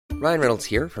Ryan Reynolds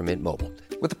here from Mint Mobile.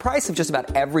 With the price of just about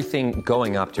everything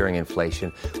going up during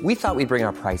inflation, we thought we'd bring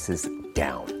our prices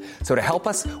down. So to help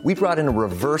us, we brought in a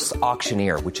reverse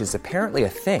auctioneer, which is apparently a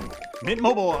thing. Mint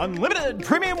Mobile Unlimited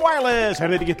Premium Wireless. How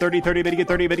to get 30, 30, bit to get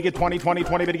 30, bit to get 20, 20,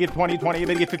 20, bit to get 20, 20,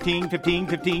 bit to get 15, 15,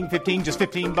 15, 15, just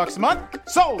 $15 a month?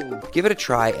 Sold! Give it a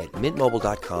try at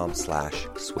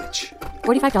mintmobile.com/switch.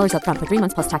 $45 up front for 3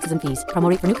 months plus taxes and fees. Promo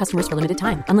rate for new customers for limited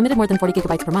time. Unlimited more than 40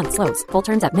 gigabytes per month. Slows full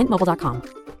terms at mintmobile.com.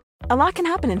 A lot can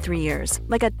happen in 3 years,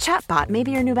 like a chatbot may be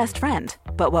your new best friend.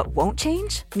 But what won't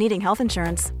change? Needing health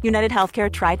insurance. United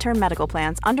Healthcare Tri-Term Medical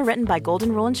Plans, underwritten by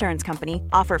Golden Rule Insurance Company,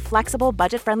 offer flexible,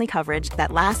 budget-friendly coverage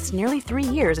that lasts nearly 3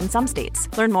 years in some states.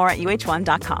 Learn more at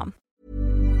uh1.com.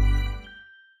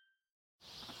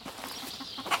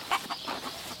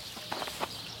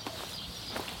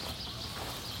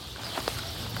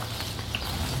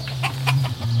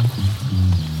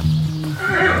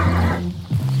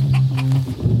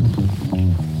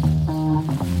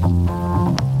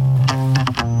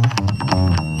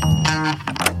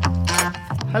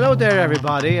 Hello there,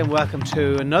 everybody, and welcome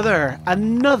to another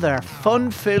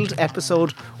fun-filled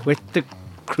episode with the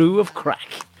Crew of Crack.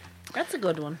 That's a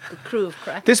good one. The Crew of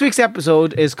Crack. This week's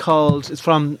episode is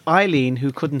from Eileen,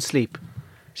 who couldn't sleep.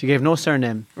 She gave no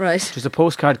surname. Right. Just a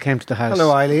postcard came to the house.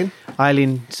 Hello, Eileen.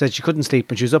 Eileen said she couldn't sleep,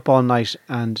 and she was up all night,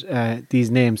 and these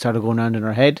names started going around in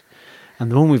her head.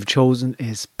 And the one we've chosen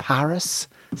is Paris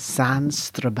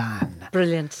Saint-Strabane.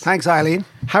 Brilliant. Thanks, Eileen.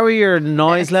 How are your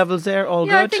noise levels there? All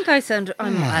Yeah, good? I think I sound. I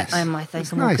think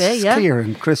It's I'm nice. okay. It's Yeah, clear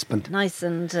and crisp and nice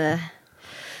and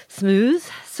smooth.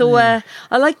 So I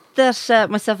like that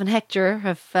myself and Hector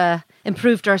have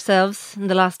improved ourselves in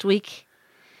the last week.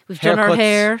 We've done our Haircuts,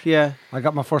 hair. Yeah. I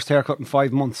got my first haircut in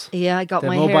 5 months. Yeah, I got The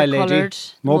my mobile hair lady. coloured.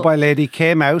 Mobile lady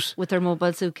came out with her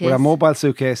mobile suitcase. with a mobile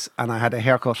suitcase, and I had a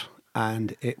haircut,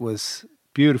 and it was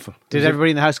beautiful. Did everybody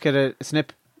in the house get a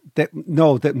snip?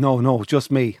 No, just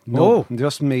me. No,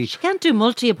 just me. She can't do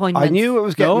multi-appointments. I knew it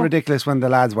was getting No? ridiculous when the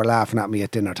lads were laughing at me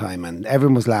at dinner time, and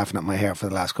everyone was laughing at my hair for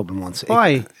the last couple of months.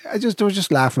 Why? They were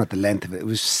just laughing at the length of it. It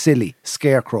was silly,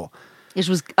 scarecrow. It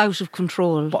was out of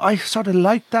control. But I sort of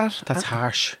liked that. That's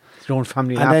harsh. Your own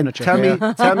family And laughing then at you. tell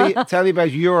me about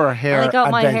your hair I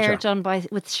got my adventure. hair done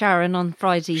with Sharon on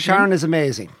Friday. Sharon is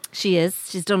amazing. She is.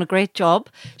 She's done a great job.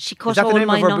 She cut Is that the all name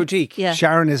my of her knots. boutique? Yeah.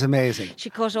 Sharon is amazing. She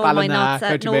cut all my Ballina, knots out.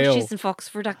 County No, Mayo. she's in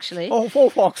Foxford actually. Oh,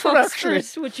 Foxford, actually.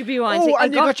 Would you be mind? Oh,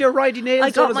 and you got your riding nails I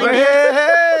got done my as well. nails.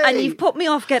 Hey! And you've put me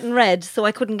off getting red, so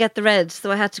I couldn't get the red,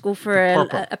 so I had to go for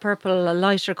a purple, a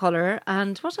lighter colour.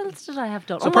 And what else did I have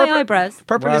done? My eyebrows.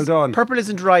 Purple Well done. Purple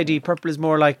isn't ridey. Purple is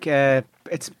more like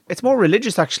it's more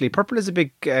religious actually. Purple is a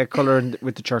big colour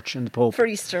with the church and the Pope. For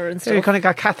Easter and So stuff. you kind of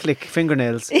got Catholic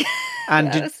fingernails. And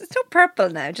Yeah, it's not purple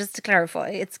now, just to clarify.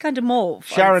 It's kind of mauve.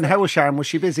 Sharon, how was Sharon? Was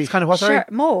she busy? it's kind of what? Sorry,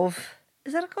 Mauve.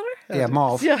 Is that a colour? Yeah,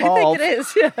 mauve. Yeah, I think it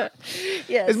is. Yeah.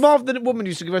 Yes. Is mauve the woman who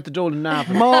used to give out the dole and nap?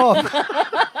 Mauve.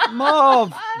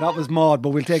 Mauve. That was Maud, but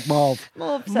we'll take Mauve.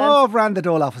 Mauve ran the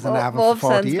dole office in Navan Mauve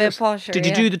for 40 sounds a bit years. posher. Did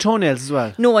you yeah. do the toenails as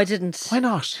well? No, I didn't. Why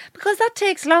not? Because that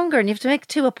takes longer and you have to make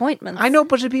 2 appointments. I know,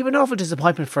 but it'd be an awful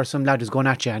disappointment for some lad who's going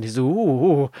at you and he's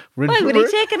Why would he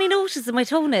take any notice of my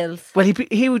toenails? Well,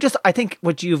 he would just. I think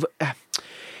what you've.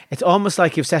 It's almost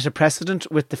like you've set a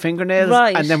precedent with the fingernails,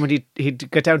 Right. and then when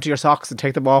he'd get down to your socks and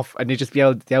take them off, and he'd just be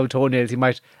out the old toenails, he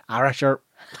might. Sure.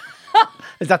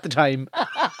 Is that the time?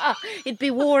 He'd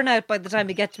be worn out by the time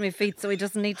he gets to my feet, so he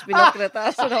doesn't need to be looking at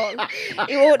that at all.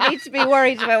 He won't need to be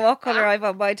worried about what colour I've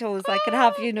on my toes. I can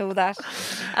have you know that.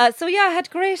 So yeah, I had a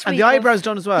great And week the of- eyebrows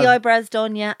done as well. The eyebrows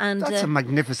done, yeah. And That's a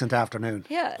magnificent afternoon.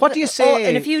 yeah. What do you say?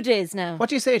 in a few days now. What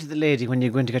do you say to the lady when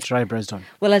you're going to get your eyebrows done?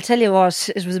 Well, I'll tell you what,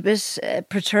 it was a bit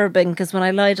perturbing because when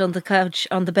I lied on the couch,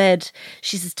 on the bed,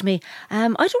 she says to me, I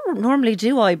don't normally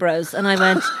do eyebrows. And I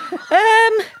went,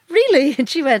 really? And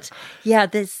she went, yeah,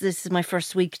 this is my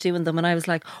first week doing them. And I was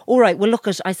like, all right, well, look,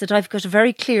 I said, I've got a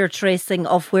very clear tracing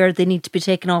of where they need to be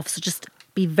taken off. So just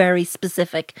be very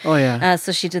specific. Oh, yeah.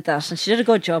 So she did that and she did a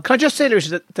good job. Can I just say,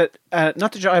 Lucia, that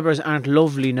not that your eyebrows aren't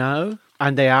lovely now,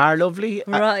 and they are lovely.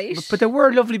 Right. But they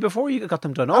were lovely before you got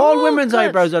them done. All women's good.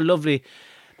 eyebrows are lovely.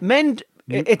 Men...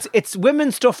 It's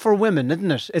women's stuff for women,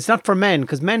 isn't it? It's not for men,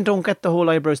 because men don't get the whole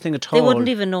eyebrows thing at all. They wouldn't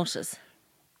even notice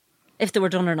if they were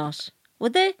done or not.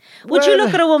 Would they? Would you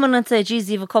look at a woman and say, geez,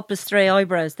 you have a couple of stray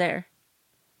eyebrows there?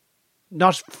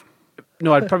 No,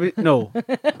 I'd probably... No.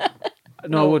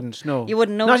 No, I wouldn't. No, You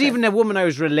wouldn't Not notice. even a woman I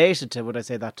was related to would I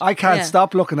say that. I can't Yeah.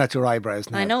 stop looking at your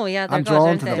eyebrows now. I know, yeah, they're I'm good, drawn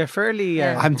aren't to they? them. They're fairly.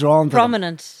 I'm drawn to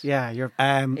Prominent. Yeah, you're.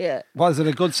 them. Yeah. Was it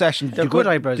a good session? They're good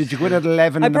eyebrows. Did you go in at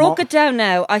 11 I in the broke it down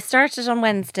now. I started on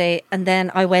Wednesday and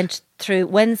then I went through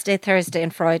Wednesday, Thursday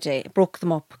and Friday. Broke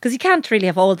them up because you can't really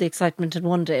have all the excitement in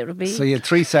one day. It would be So you had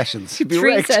 3 sessions.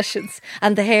 three sessions,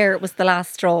 and the hair was the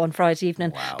last straw on Friday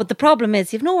evening. But the problem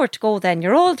is you've nowhere to go then.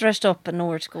 You're all dressed up and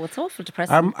nowhere to go. It's awful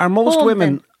depressing. Are most Home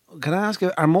women, then. can I ask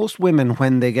you, are most women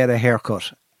when they get a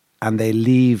haircut and they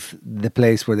leave the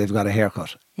place where they've got a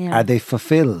haircut, Yeah. are they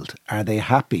fulfilled? Are they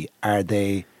happy?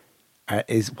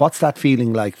 What's that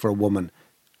feeling like for a woman?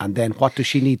 And then what does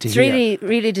she need to It's hear? really,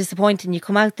 really disappointing. You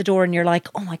come out the door and you're like,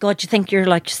 oh my God, you think you're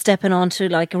like stepping onto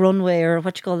like a runway or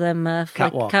what you call them?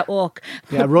 Catwalk. Catwalk.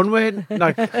 Yeah, runway.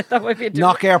 Like, That might be a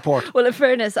Knock Airport. Well, in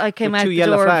fairness, I came With out two the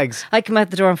yellow door. flags. I came out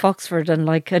the door in Foxford and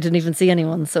like I didn't even see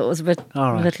anyone, so it was a bit,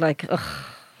 All right. like, ugh,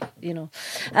 you know.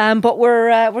 But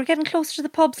we're getting closer to the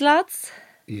pubs, lads.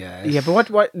 Yes. yeah, but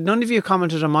what? None of you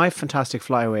commented on my fantastic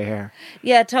flyaway hair.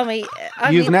 Yeah, Tommy.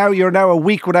 You're now a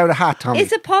week without a hat, Tommy.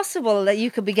 Is it possible that you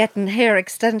could be getting hair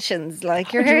extensions?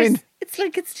 Like your What do you hair, mean? it's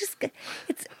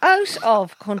out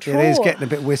of control. It is getting a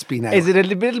bit wispy now. Is it a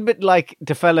little bit like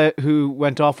the fella who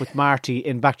went off with Marty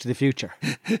in Back to the Future?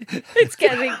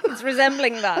 It's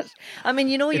resembling that. I mean,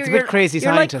 you know, It's you're a bit crazy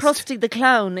You're scientist. like Krusty the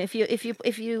Clown. If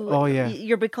you, Oh, yeah.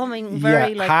 you're becoming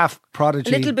very like half a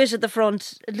prodigy. little bit at the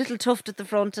front, a little tuft at the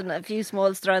front, and a few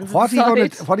small strands. What at are the you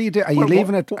side. What are you doing? Are you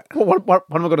leaving it? What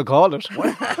am I going to call it?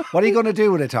 What are you going to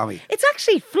do with it, Tommy? It's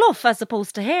actually fluff as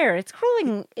opposed to hair. It's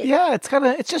growing. Yeah,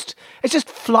 it's just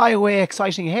fly away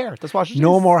exciting hair. That's what it is.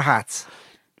 No more hats.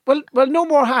 Well, no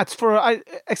more hats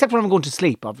except when I'm going to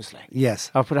sleep, obviously. Yes.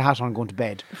 I'll put a hat on and going to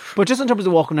bed. But just in terms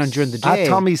of walking around during the day. At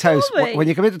Tommy's house, Tommy. when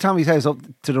you come into Tommy's house up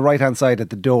to the right hand side at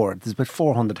the door, there's about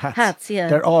 400 hats. Hats, yeah.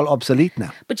 They're all obsolete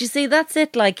now. But you see, that's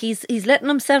it. Like he's letting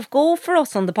himself go for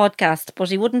us on the podcast, but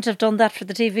he wouldn't have done that for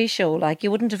the TV show. Like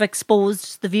you wouldn't have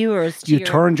exposed the viewers. To You your-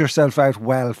 turned yourself out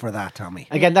well for that, Tommy.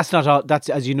 Again, that's not all. That's,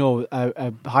 as you know,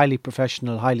 a highly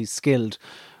professional, highly skilled,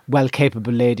 well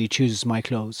capable lady chooses my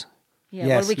clothes. Yeah,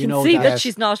 Yes, well, we you can know see that. that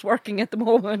she's not working at the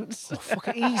moment.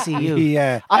 Fucking easy, you.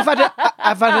 Yeah. I've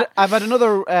had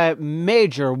another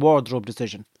major wardrobe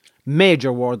decision,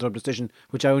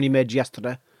 which I only made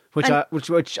yesterday, which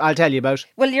I'll tell you about.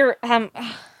 Well, you're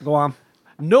Go on.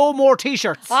 No more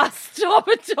t-shirts. stop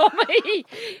it, Tommy.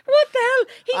 What the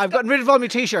hell? I've gotten rid of all my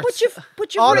t-shirts. But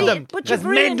you've all of them. But Because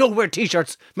you've men don't wear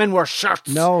t-shirts. Men wear shirts.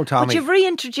 No, Tommy. But you've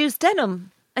reintroduced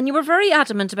denim. And you were very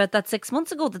adamant about that 6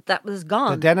 months ago that was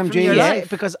gone. The denim from your jeans. Yeah, life.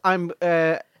 because I'm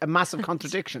a massive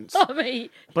contradictions. Tommy,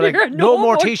 But you're no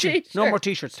more t-shirts. No more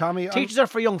t-shirts. Tommy, T-shirts are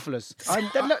for young fellas. Look And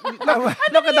at then that.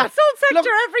 the insult sector Look,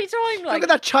 every time. Like, look at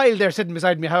that child there sitting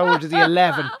beside me. How old is he?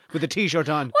 11 with a t-shirt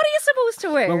on. what are you supposed to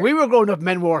wear? When we were growing up,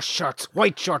 men wore shirts,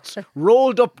 white shirts,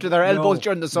 rolled up to their elbows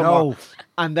during the summer, no.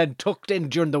 and then tucked in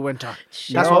during the winter.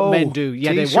 Sure. That's what men do. You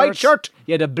had a white T-shirts. shirt,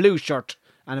 you had a blue shirt,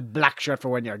 and a black shirt for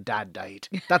when your dad died.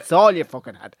 That's all you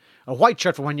fucking had. A white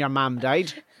shirt for when your mum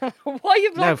died. Why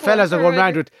you Now, fellas are going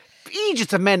around with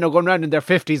Egypts of men are going around in their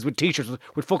 50s with t-shirts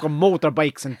with fucking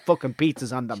motorbikes and fucking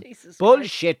pizzas on them. Jesus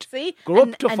Bullshit. Christ. See? Grow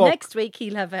and, up to and fuck. next week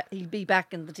he'll be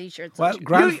back in the t-shirts. Well,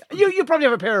 You probably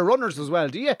have a pair of runners as well,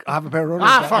 do you? I have a pair of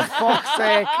runners. For fuck's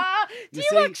sake. do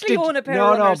you actually own a pair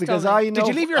No, of no, runners, because Tommy? I know. Did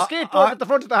you leave your skateboard at the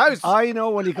front of the house? I know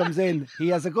when he comes in, he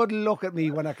has a good look at me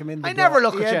when I come in. I never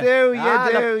look at you.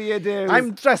 You do.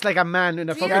 I'm dressed like a man in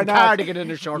a You're fucking not. cardigan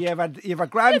and a shirt. You have a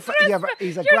grandfather.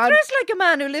 He's a You're grand. dressed like a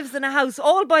man who lives in a house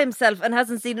all by himself and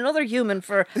hasn't seen another human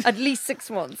for at least 6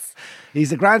 months.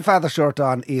 He's a grandfather shirt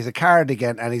on. He's a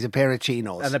cardigan and he's a pair of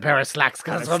chinos. And a pair of slacks.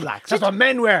 That's what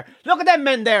men wear. Look at them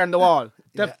men there on the wall.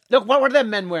 Look, what were them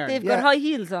men wearing? They've got high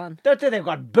heels on. They've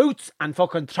got boots and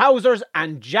fucking trousers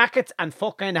and jackets and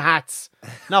fucking hats.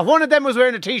 Now, one of them was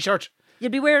wearing a t-shirt. You'll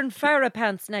be wearing Farrah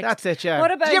pants next. That's it, yeah. What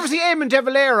about... Did you ever see Eamon De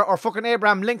Valera or fucking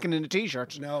Abraham Lincoln in a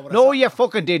t-shirt? No, but I No, saw- you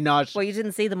fucking did not. Well, you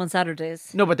didn't see them on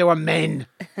Saturdays. No, but they were men.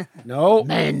 No,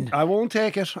 Men. I won't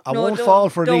take it. I No, won't don't- fall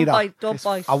for it don't either. bite, don't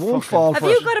bite. I won't fall Have for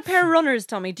you it. got a pair of runners,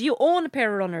 Tommy? Do you own a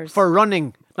pair of runners? For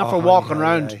running, not for walking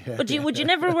around. But would you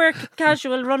never wear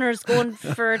casual runners going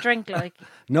for a drink, like?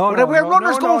 No, Would I wear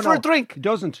runners going for a drink?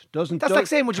 Doesn't. That's like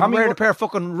saying, would you Tommy, wearing a pair of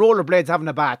fucking rollerblades having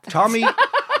a bath? Tommy,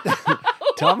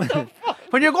 Tommy,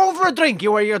 When you're going for a drink,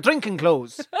 you wear your drinking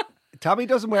clothes. Tommy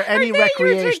doesn't wear any Are they your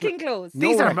recreational. drinking clothes?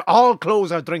 These are all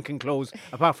clothes are drinking clothes,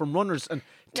 apart from runners and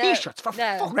t-shirts. For no.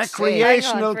 fuck's sake.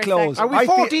 Recreational Hang on for a clothes. Are we I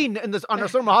feel- 14 on our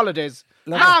summer holidays?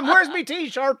 Mom, where's me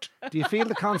t-shirt? Do you feel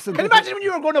the constant? Can you imagine when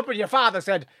you were growing up and your father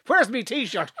said, "Where's me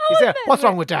t-shirt?" You Oh, say, men "What's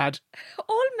wear- wrong with Dad?"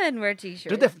 All men wear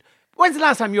t-shirts. Did they- When's the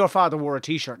last time your father wore a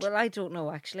t-shirt? Well, I don't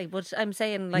know actually, but I'm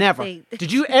saying like Never. They,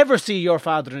 Did you ever see your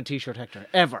father in a t-shirt, Hector?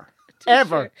 Ever?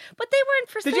 Ever? But they weren't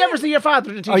for Did sale. you ever see your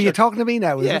father in a t-shirt? Are you talking to me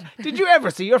now? Is Yeah. it? Did you ever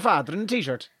see your father in a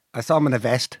t-shirt? I saw him in a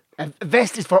vest. A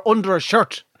vest is for under a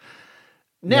shirt.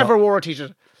 Never wore a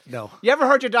t-shirt. No. You ever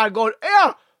heard your dad going,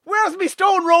 "Yeah, where's me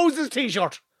Stone Roses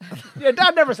t-shirt?" Your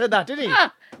dad never said that, did he?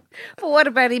 But what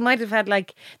about he might have had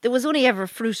there was only ever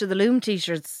Fruit of the Loom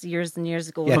t-shirts years and years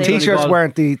ago. Yeah, They t-shirts ball.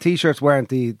 weren't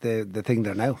the thing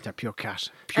there now. They're pure cat.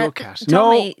 were- Pure cat.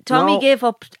 Tommy No. gave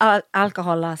up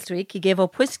alcohol last week. He gave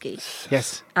up whiskey.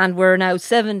 Yes. And we're now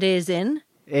 7 days in.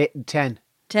 8 and 10.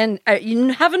 10. You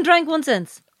haven't drank one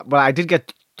since. Well, I did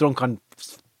get drunk on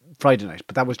Friday night,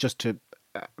 but that was just to...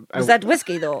 Was that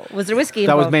whiskey though? Was there whiskey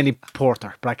that was involved? mainly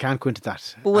porter, but I can't go into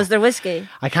that. But was there whiskey?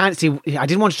 I can't see. I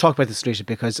didn't want to talk about this, Rita,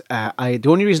 because the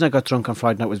only reason I got drunk on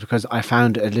Friday night was because I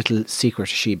found a little secret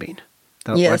she-bean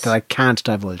Yes. that I can't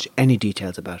divulge any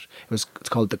details about. It's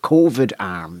called the COVID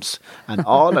arms, and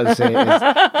all I'll say is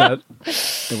that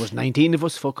there was 19 of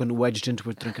us fucking wedged into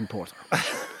it drinking porter,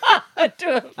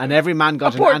 and every man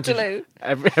got an Portaloo.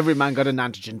 antigen. Every man got an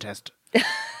antigen test,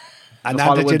 An The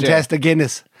following antigen day. test of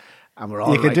Guinness. and we're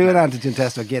all You could right do now. an antigen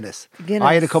test of Guinness. Guinness.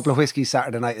 I had a couple of whiskeys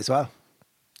Saturday night as well.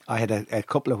 I had a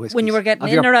couple of whiskeys. When you were getting Have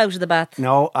in your- or out of the bath?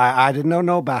 No, I didn't know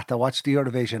no bath. I watched the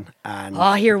Eurovision and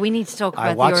Oh, here, we need to talk about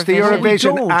I watched the We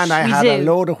Eurovision don't. and I We had a do.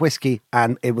 load of whiskey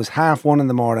and it was 1:30 in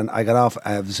the morning. I got off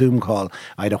a Zoom call.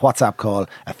 I had a WhatsApp call,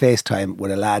 a FaceTime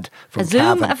with a lad from A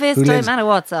Zoom, Cavan a FaceTime who lives- and a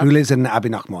WhatsApp. Who lives in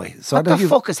Abbeynockmoy. So I What don't the know if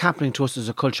fuck is happening to us as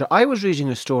a culture? I was reading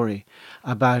a story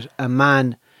about a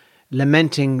man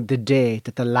lamenting the day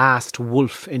that the last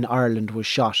wolf in Ireland was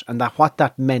shot, and that what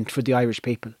that meant for the Irish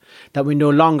people. That we no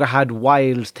longer had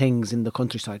wild things in the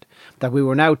countryside. That we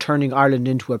were now turning Ireland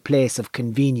into a place of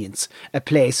convenience, a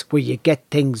place where you get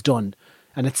things done.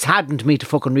 And it saddened me to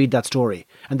fucking read that story.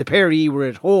 And the pair of you were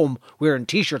at home wearing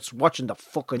t-shirts watching the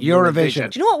fucking Eurovision.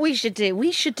 Do you know what we should do?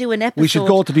 We should do an episode We should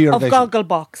go to the of Eurovision.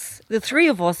 Gogglebox. The three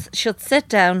of us should sit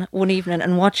down one evening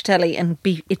and watch telly and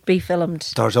it be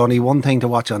filmed. There's only one thing to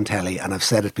watch on telly, and I've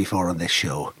said it before on this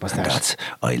show. What's and that? that's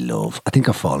I think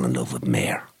I've fallen in love with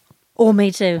Mare. Oh,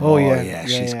 me too. Oh, yeah. yeah,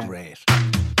 she's great.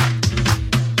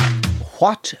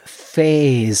 What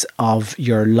phase of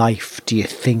your life do you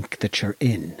think that you're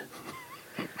in?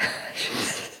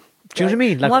 Do you know what I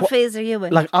mean? What phase are you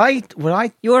in?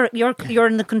 You're You're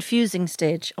in the confusing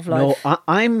stage of life. No,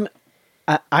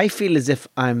 I feel as if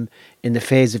I'm in the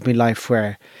phase of my life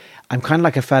where I'm kind of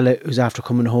like a fella who's after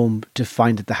coming home to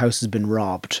find that the house has been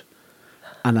robbed,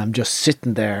 and I'm just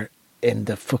sitting there in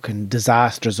the fucking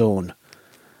disaster zone,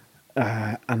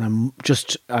 and I'm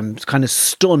kind of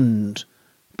stunned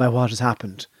by what has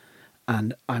happened,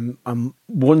 and I'm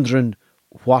wondering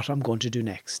what I'm going to do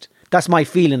next. That's my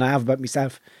feeling I have about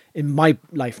myself in my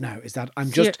life now, is that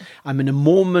I'm in a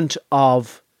moment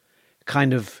of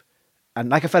kind of, and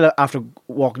like a fella after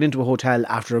walking into a hotel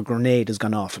after a grenade has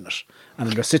gone off in it, and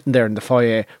I'm just sitting there in the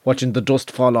foyer watching the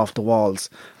dust fall off the walls.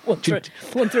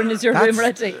 Wondering, is your room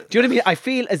ready? Do you know what I mean? I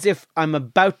feel as if I'm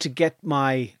about to get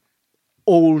my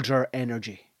older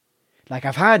energy. Like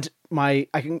I've had I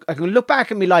can look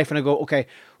back at my life and I go, okay,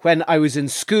 when I was in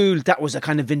school, that was a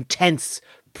kind of intense,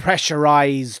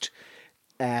 pressurized,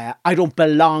 I don't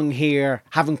belong here,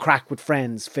 having crack with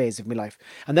friends phase of my life.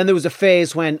 And then there was a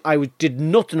phase when I did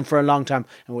nothing for a long time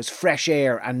and was fresh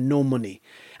air and no money.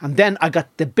 And then I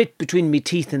got the bit between my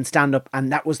teeth and stand up, and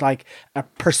that was like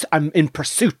I'm in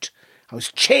pursuit. I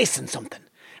was chasing something.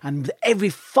 And with every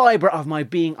fibre of my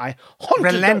being, I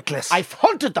hunted Relentless. I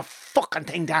hunted the fucking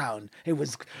thing down. It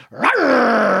was...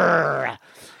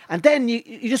 And then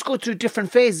you just go through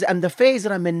different phases. And the phase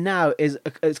that I'm in now is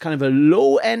kind of a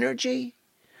low energy.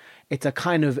 It's a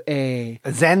kind of a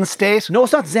Zen state? No,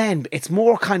 it's not zen. It's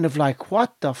more kind of like,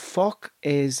 what the fuck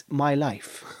is my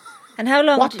life? And how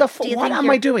long What do the you fuck? think What am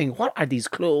you're- I doing? What are these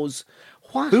clothes?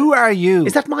 What? Who are you?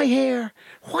 Is that my hair?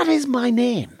 What is my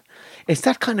name? It's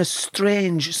that kind of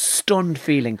strange, stunned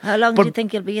feeling. How long But- do you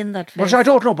think you'll be in that phase? But I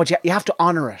don't know, but you have to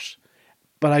honour it.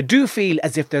 But I do feel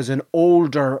as if there's an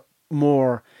older,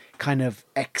 more kind of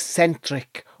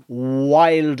eccentric,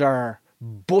 wilder,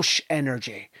 bush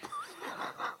energy.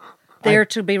 There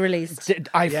to be released.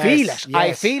 I Yes, feel it. I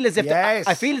yes, feel as if yes.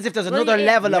 I feel as if there's Well, another yeah,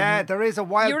 level Yeah, of there is a You're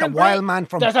wild embrace- man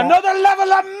from... there's another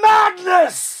level of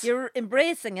madness. You're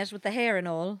embracing it with the hair and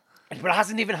all. But it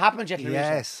hasn't even happened yet, Larissa.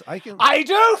 Yes, I can... I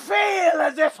do feel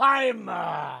as if I'm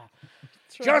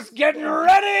just getting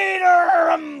ready to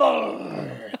rumble.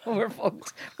 Oh, we're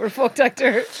fucked. We're fucked,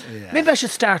 Hector. Maybe I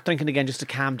should start drinking again just to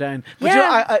calm down. But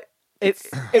Yeah. you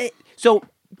know, so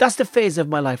that's the phase of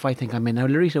my life I think I'm in now,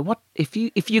 Larissa. What if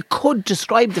you could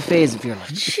describe the phase of your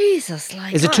life? Jesus,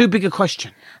 like... Is it too big a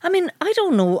question? I mean, I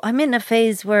don't know. I'm in a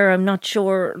phase where I'm not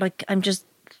sure. Like, I'm just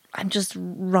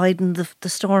riding the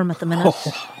storm at the minute.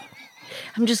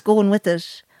 I'm just going with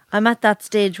it. I'm at that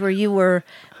stage where you were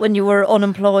when you were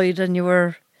unemployed and you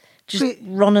were just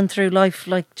running through life,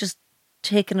 like just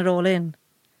taking it all in.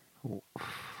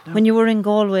 When you were in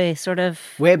Galway, sort of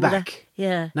Way back.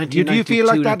 Yeah. Do you feel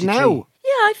like that 92, now?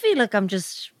 Yeah, I feel like I'm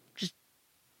just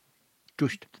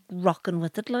Just rocking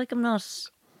with it. Like I'm not.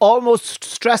 Almost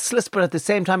stressless, but at the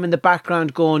same time in the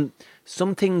background going,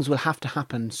 some things will have to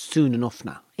happen soon enough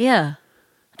now. Yeah,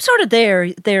 I'm sort of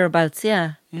thereabouts.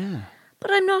 Yeah, Yeah. but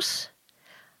I'm not.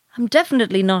 I'm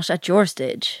definitely not at your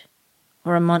stage,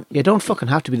 or I'm on. You don't fucking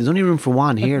have to be. There's only room for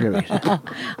one here, Loretta.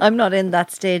 I'm not in that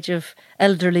stage of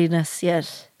elderliness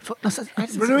yet.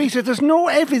 Loretta, there's no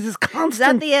evidence. It's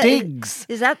constant digs.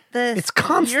 Is that the? It's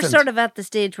constant. You're sort of at the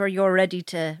stage where you're ready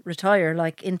to retire,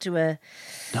 like into a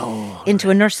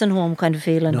nursing home kind of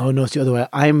feeling. No, it's the other way.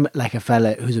 I'm like a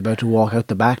fella who's about to walk out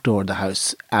the back door of the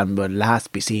house and will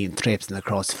last be seen traipsing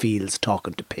across fields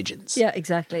talking to pigeons. Yeah,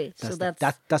 exactly. That's So not-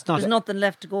 that's that's not There's it. nothing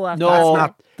left to go after. No. That's that.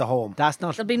 not the home. That's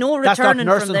not. There'll be no That's not returning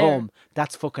from nursing there. home.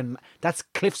 That's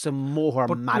Cliffs and Moher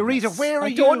But madness. Loretta, where are I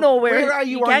you? don't know where are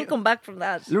you? You on can't your- come back from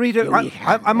that. Loretta,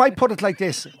 I might put it like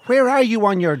this: where are you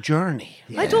on your journey?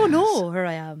 I don't know where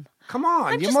I am. Come on,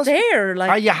 I'm you just must there, like-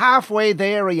 are you halfway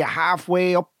there? Are you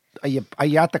halfway up? Are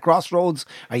you at the crossroads?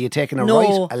 Are you taking a No,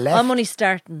 right, a left? I'm only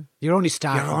starting. You're only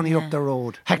starting. You're only up the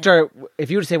road. Hector, if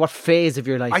you were to say what phase of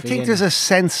your life I you're think in, there's a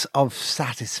sense of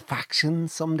satisfaction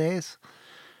some days.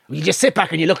 you just sit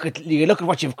back and you look at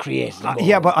what you've created. and go,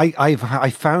 Yeah, but I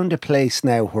found a place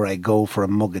now where I go for a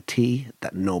mug of tea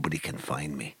that nobody can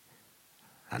find me,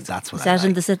 and that's what Is I that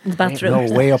in like. the bathroom?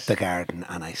 No, way up the garden,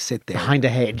 and I sit there behind a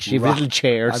hedge, you have a Rock. little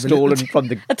chair I have a little stolen chair. from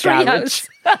the A garage.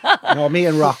 treehouse. No, me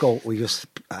and Rocco, we just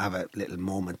have a little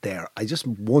moment there. I just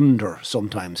wonder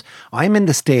sometimes. I'm in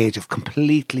the stage of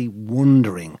completely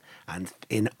wondering and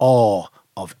in awe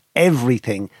of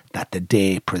everything that the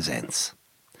day presents.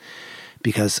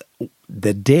 Because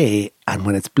the day, and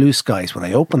when it's blue skies, when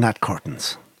I open that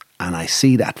curtains and I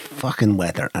see that fucking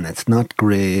weather and it's not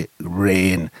grey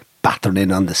rain battering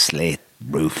in on the slate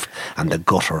roof and the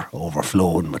gutter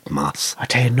overflowing with moss. I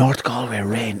tell you, North Galway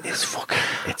rain is fucking.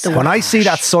 It's When I see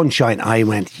that sunshine, I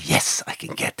went, yes, I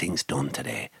can get things done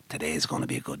today. Today is going to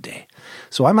be a good day.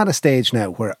 So I'm at a stage now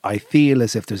where I feel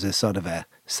as if there's a sort of a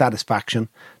satisfaction.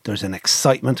 There's an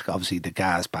excitement. Obviously, the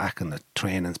gas back and the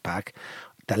training's back.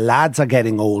 The lads are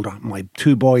getting older. My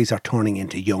two boys are turning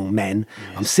into young men.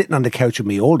 I'm sitting on the couch with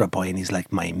my older boy and he's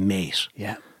like my mate.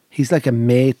 Yeah. He's like a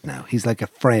mate now. He's like a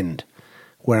friend.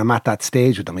 Where I'm at that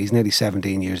stage with him. He's nearly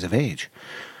 17 years of age.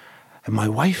 And my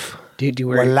wife,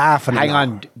 we're laughing. Hang along.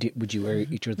 on, would you wear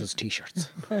each other's t-shirts?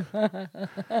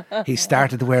 He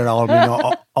started to wear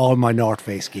all my North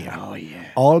Face gear. Oh yeah.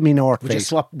 All my North Would you Face.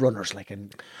 swap runners like in?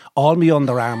 All my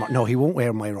Under Armour. No, he won't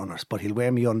wear my runners, but he'll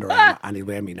wear me Under Armour and he'll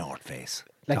wear me North Face.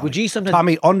 Like, Tommy. would you sometimes-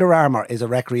 Tommy, Under Armour is a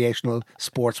recreational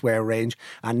sportswear range,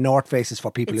 and North Face is for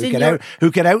people It's who in get your- out,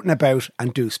 who get out and about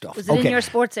and do stuff. Was it in your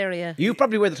sports area? You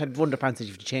probably wear the type of underpants that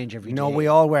you have to change every day. No, we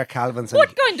all wear Calvins. What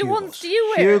and kind of Hugos. ones do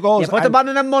you wear? Hugos. You put them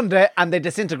on a Monday and they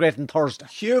disintegrate on Thursday.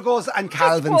 Hugos and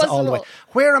Calvins all the way. possible.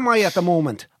 Where am I at the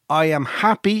moment? I am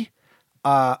happy,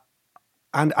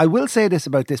 and I will say this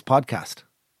about this podcast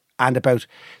and about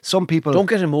some people. Don't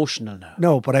get emotional now.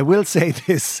 No, but I will say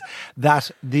this, that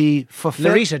the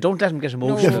Larissa, don't let him get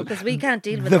emotional. No, because we can't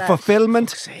deal with the that.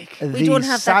 fulfillment, We don't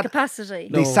have that capacity.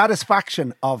 the No.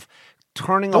 satisfaction of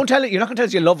turning Don't up. tell it. You're not going to tell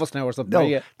us you love us now or something. No, are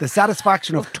you? the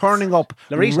satisfaction of turning up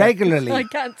Larissa. regularly I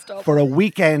can't stop. for a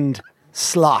weekend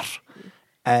slot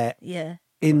Yeah.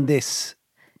 in this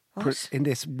in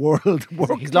this world.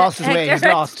 He's lost his way. He's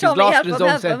Hector, lost. He's Tommy, lost help his him, own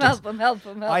help him, sentence. help him, help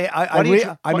him, help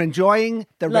him. I'm enjoying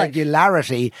the Life.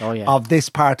 regularity Oh, yeah. of this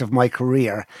part of my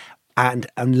career and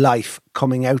life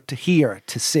coming out to here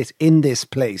to sit in this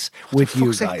place with you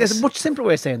Fuck's sake, guys. there's a much simpler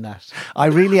way of saying that. I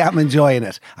really am enjoying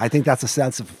it. I think that's a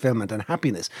sense of fulfillment and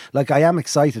happiness. Like I am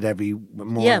excited every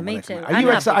morning. Yeah, when me I come too. out. Are I'm you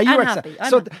happy. excited? Are you I'm excited?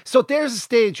 happy. I'm So there's a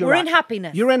stage you're We're at. in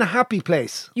happiness. You're in a happy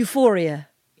place. Euphoria.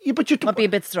 Yeah, but you Might be a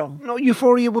bit strong. No,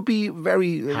 euphoria would be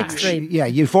very Extreme. Yeah,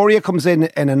 euphoria comes in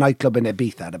a nightclub in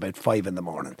Ibiza at about 5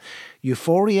 a.m.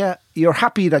 Euphoria, you're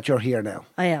happy that you're here now.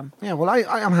 I am. Yeah, well, I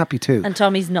am happy too. And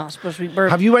Tommy's not, but we're...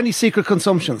 Have you any secret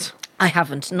consumptions? I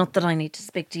haven't. Not that I need to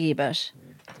speak to you about.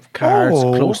 Cards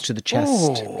Oh. close to the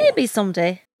chest. Maybe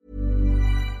someday.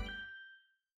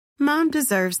 Mom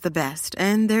deserves the best,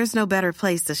 and there's no better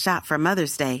place to shop for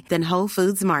Mother's Day than Whole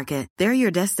Foods Market. They're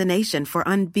your destination for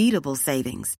unbeatable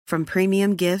savings, from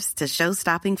premium gifts to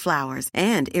show-stopping flowers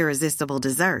and irresistible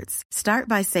desserts. Start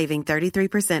by saving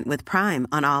 33% with Prime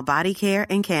on all body care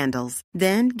and candles.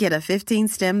 Then get a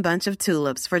 15-stem bunch of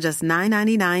tulips for just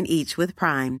 $9.99 each with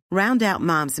Prime. Round out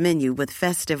Mom's menu with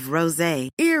festive rosé,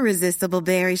 irresistible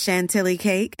berry chantilly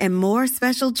cake, and more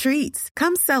special treats.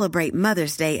 Come celebrate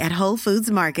Mother's Day at Whole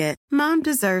Foods Market. Mom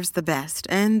deserves the best,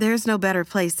 and there's no better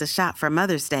place to shop for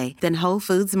Mother's Day than Whole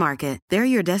Foods Market. They're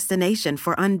your destination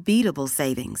for unbeatable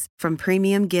savings, from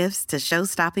premium gifts to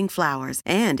show-stopping flowers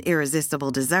and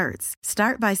irresistible desserts.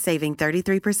 Start by saving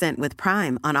 33% with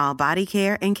Prime on all body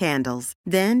care and candles.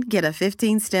 Then get a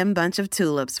 15-stem bunch of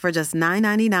tulips for just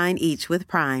 $9.99 each with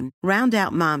Prime. Round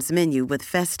out Mom's menu with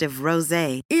festive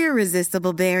rosé,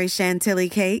 irresistible berry chantilly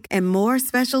cake, and more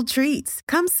special treats.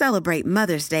 Come celebrate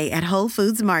Mother's Day at Whole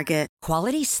Foods Market.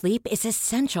 Quality sleep is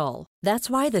essential.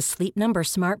 That's why the Sleep Number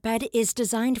Smart Bed is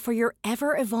designed for your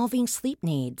ever-evolving sleep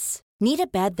needs. Need a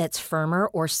bed that's firmer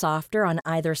or softer on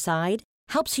either side?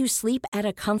 Helps you sleep at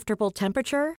a comfortable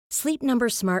temperature? Sleep Number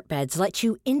Smart Beds let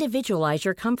you individualize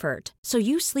your comfort, so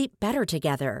you sleep better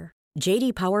together.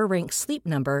 J.D. Power ranks Sleep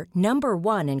Number number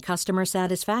 1 in customer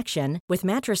satisfaction with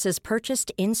mattresses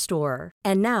purchased in-store.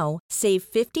 And now, save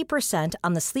 50%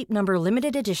 on the Sleep Number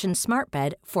Limited Edition Smart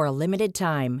Bed for a limited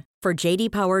time. For J.D.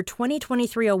 Power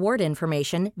 2023 award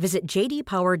information, visit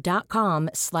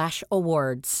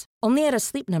jdpower.com/awards. Only at a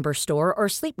Sleep Number store or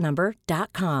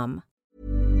sleepnumber.com.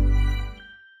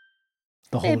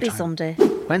 The whole Maybe time. someday.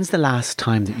 When's the last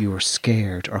time that you were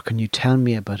scared? Or can you tell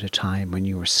me about a time when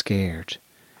you were scared?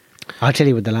 I'll tell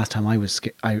you what the last time I was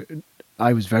scared.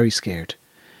 I was very scared.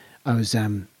 I was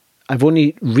I've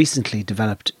only recently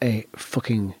developed a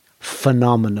fucking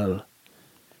phenomenal,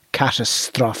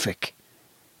 catastrophic,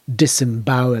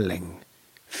 disemboweling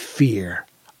fear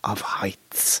of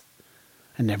heights.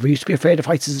 I never used to be afraid of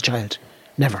heights as a child.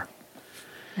 Never.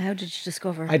 How did you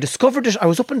discover? I discovered it. I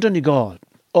was up in Donegal,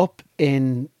 up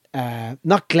in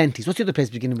not Glenties. What's the other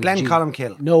place beginning with G?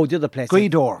 Glencolmkill. No, the other place.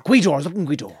 Gweedore. Gweedore. I was up in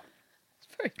Gweedore.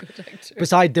 Very good actor.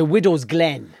 Beside the Widow's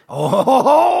Glen.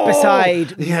 Oh!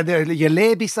 Beside... Yeah, you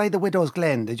lay beside the Widow's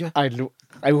Glen, did you? I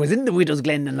was in the Widow's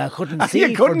Glen and I couldn't see.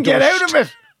 You couldn't get out of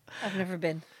it. I've never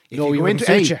been. No, you wouldn't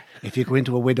suit you. If you go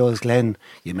into a Widow's Glen,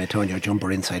 you may turn your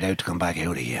jumper inside out to come back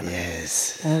out again.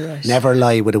 Yes. All right. Never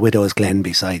lie with a Widow's Glen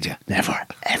beside you. Never,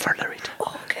 ever, Larita.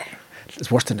 Okay.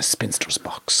 It's worse than a spinster's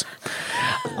box.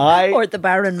 Or the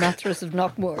Baron Mattress of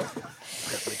Knockmore.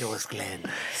 Widow's Glen.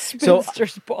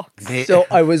 Spinster's box. So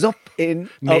I was up in...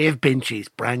 Maeve Binchy's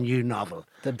brand new novel.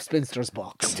 The Spinster's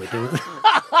Box. Widow's...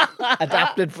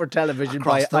 Adapted for television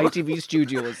by ITV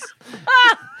Studios.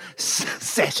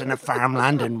 Set in a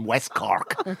farmland in West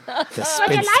Cork. Would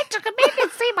you like to come in and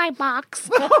see my box?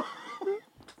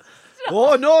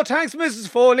 Oh, no, thanks, Mrs.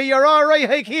 Foley. You're all right.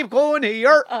 Hey, keep going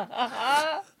here.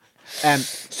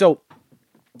 So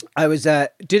I was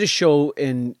did a show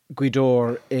in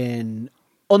Gweedore in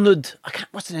Unud.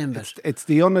 What's the name of it? It's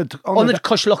the Unud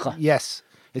Cushlucha. Yes.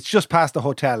 It's just past the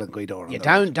hotel in Gweedore. Yeah,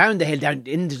 down the hill, down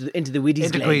into the Widdy's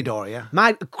Into Glen. Gweedore, yeah.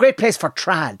 Mad, great place for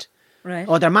trad. Right.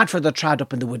 Oh, they're mad for the trad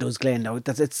up in the Widow's Glen now.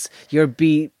 You'll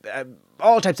be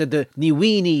all types of the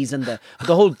Neweenies and the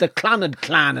Clonard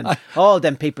clan and all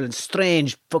them people and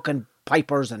strange fucking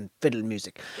pipers and fiddle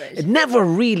music. Right. It never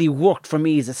really worked for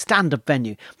me as a stand-up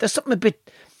venue. There's something a bit,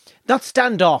 not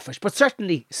standoffish, but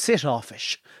certainly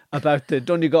sit-offish about the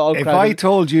Donegal crowd. If I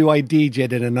told you I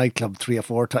DJ'd in a nightclub 3 or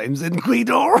 4 times in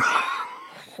Gweedore.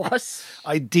 What?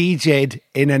 I DJ'd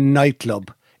in a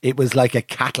nightclub. It was like a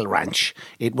cattle ranch.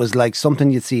 It was like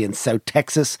something you'd see in South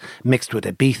Texas, mixed with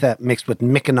Ibiza, mixed with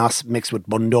Mykonos, mixed with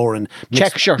Bundoran.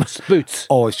 Check shirts, boots.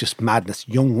 Oh, it's just madness.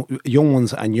 Young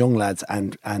ones and young lads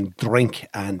and drink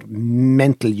and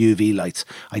mental UV lights.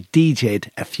 I DJ'd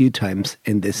a few times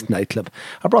in this nightclub.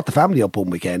 I brought the family up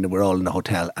one weekend and we're all in the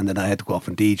hotel and then I had to go off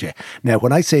and DJ. Now,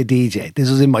 when I say DJ,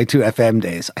 this was in my 2FM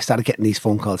days. I started getting these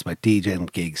phone calls about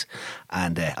DJing gigs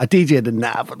and I DJ'd in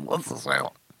Navan once as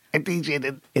well. I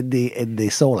DJ'd in the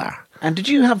Solar. And did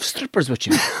you have strippers with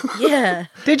you? Yeah.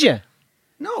 Did you?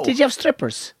 No. Did you have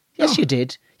strippers? Yes, you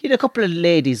did. You had a couple of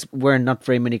ladies wearing not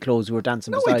very many clothes who were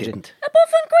dancing beside I you. didn't. Above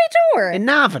in Gweedore. In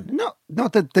Navan. No,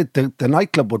 the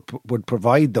nightclub would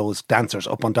provide those dancers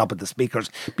up on top of the speakers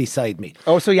beside me.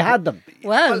 Oh, so you had them.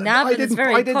 Wow, I Navan is didn't-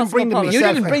 very I didn't bring them cosmopolitan. You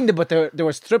myself. didn't bring them, but there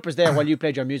were strippers there while you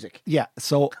played your music. Yeah,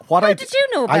 so what How did you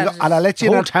know about it? And I'll let you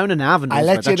The in whole town in Navan I'll knows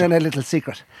let about you that in a little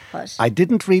secret. What? I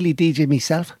didn't really DJ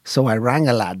myself, so I rang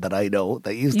a lad that I know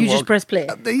that used to You work. just press play.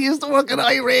 They used to work at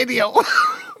iRadio.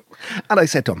 And I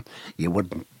said to him, you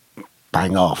wouldn't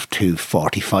bang off 2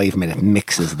 45-minute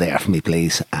mixes there for me,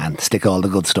 please, and stick all the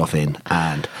good stuff in,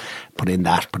 and put in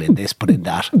that, put in this, put in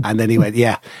that. And then he went,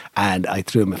 yeah. And I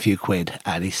threw him a few quid,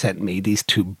 and he sent me these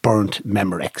 2 burnt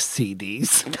Memorex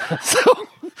CDs.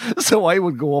 So I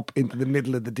would go up into the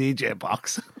middle of the DJ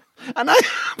box, and I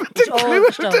put the clue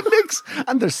out the mix.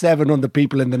 And there's 700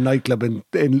 people in the nightclub, and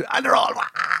they're all,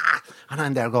 and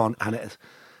I'm there going, and it's,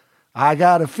 I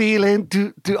got a feeling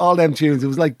to all them tunes. It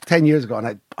was like 10 years ago,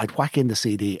 and I'd whack in the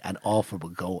CD and off it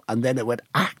would go, and then it would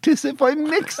act as if I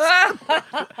mixed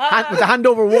With the hand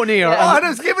over one ear. and I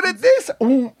was giving it this,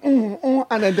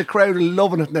 and then the crowd were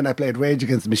loving it. And then I played Rage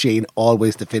Against the Machine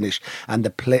always to finish, and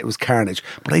it was carnage.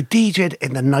 But I DJ'd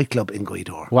in the nightclub in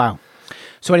Gweedore. Wow.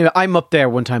 So anyway, I'm up there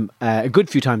one time, a good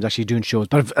few times actually, doing shows.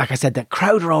 But like I said, the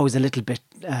crowd are always a little bit...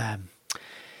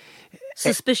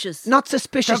 suspicious. Not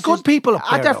suspicious. They're good people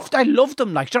up there, I love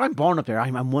them. Like, sure, I'm born up there.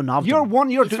 I'm one of them.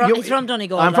 He's from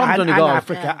Donegal. I'm from Donegal. And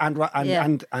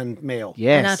Africa and Mayo.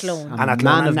 Yes. And Athlone. I'm a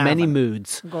man of many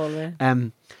moods.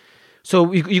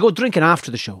 So you go drinking after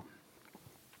the show.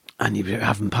 And you're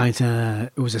having pints.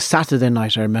 It was a Saturday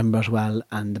night, I remember it well.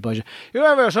 And the boys, you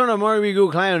ever a son of mine we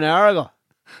go climbing an Arago?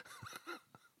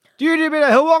 Do you do a bit of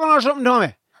hill walking or something,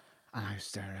 Tommy? And I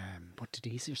was there, what did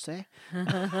he say?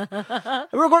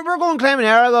 we're going climbing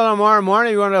Arago tomorrow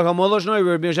morning. We're going to Mother's night.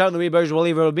 We're being shouting the wee boys. We'll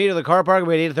either meet at the car park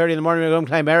about 8:30 in the morning. We're going to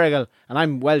climb Arago. And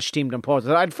I'm Welsh teamed and Port.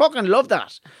 I'd fucking love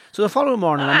that. So the following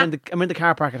morning, I'm in the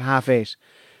car park at 8:30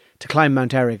 to climb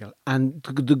Mount Errigal, and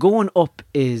the going up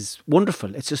is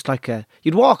wonderful. It's just like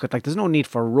you'd walk it, like there's no need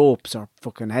for ropes or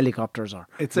fucking helicopters or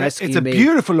it's a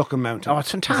beautiful looking mountain. Oh,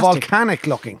 it's fantastic, volcanic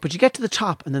looking. But you get to the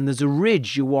top, and then there's a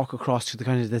ridge you walk across to the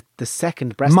kind of the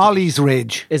second breast. Molly's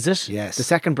Ridge, is it? Yes, the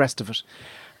second breast of it,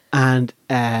 and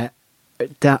that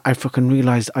I fucking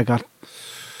realised I got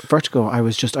vertigo. I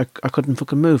was just I couldn't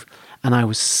fucking move, and I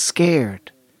was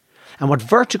scared. And what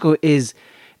vertigo is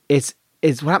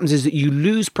what happens is that you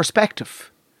lose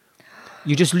perspective.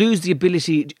 You just lose the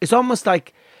ability. It's almost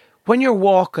like when you're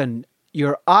walking,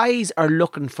 your eyes are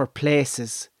looking for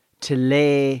places to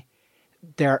lay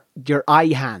your eye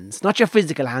hands, not your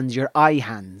physical hands, your eye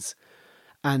hands.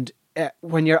 And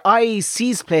when your eye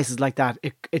sees places like that,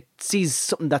 it sees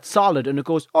something that's solid, and it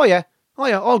goes, oh yeah,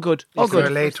 all good, all good.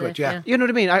 Relate to it, yeah. You know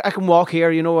what I mean? I can walk here,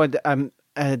 you know,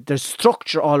 there's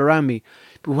structure all around me.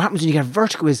 But what happens when you get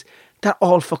vertigo is that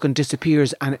all fucking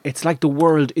disappears, and it's like the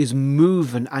world is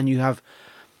moving, and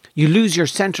you lose your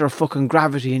centre of fucking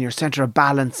gravity and your centre of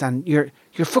balance, and you're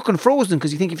fucking frozen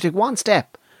because you think if you take one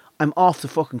step, I'm off the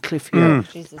fucking cliff here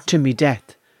to me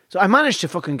death. So I managed to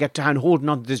fucking get down holding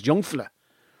on to this young fella.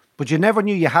 But you never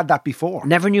knew you had that before.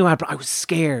 Never knew I had, but I was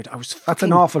scared. That's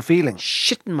an awful feeling.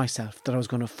 Shitting myself that I was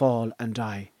going to fall and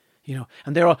die. You know,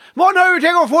 and they're all, come on now, we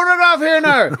take a photograph here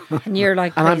now. And you're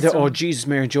like, and I'm there, oh Jesus,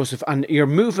 Mary and Joseph, and you're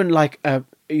moving like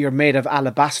you're made of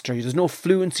alabaster. There's no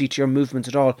fluency to your movements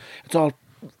at all. It's all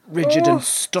rigid and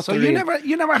stuck. So you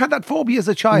never had that phobia as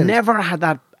a child? Never had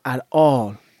that at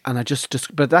all. And I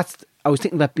but I was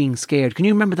thinking about being scared. Can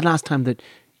you remember the last time that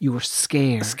you were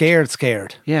scared?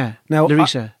 Scared. Yeah. Now,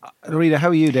 Larissa, how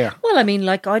are you there? Well, I mean,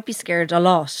 like, I'd be scared a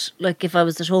lot. Like, if I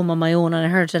was at home on my own and I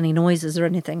heard any noises or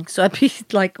anything. So I'd be,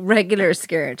 like, regular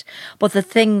scared. But the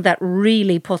thing that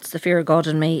really puts the fear of God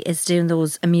in me is doing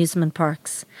those amusement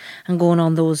parks and going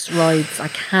on those rides. I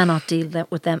cannot deal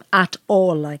with them at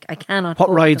all. Like, I cannot.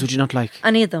 What rides would you not like?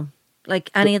 Any of them.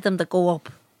 Like, any of them that go up.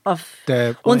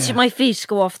 Once my feet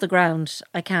go off the ground,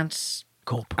 I can't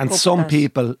cope. And some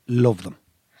people love them.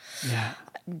 Yeah.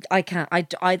 I can't.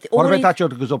 What about that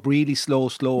joke that goes up really slow,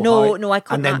 No, high, no, I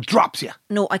couldn't. And then drops you?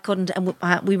 No, I couldn't. And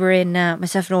we were in,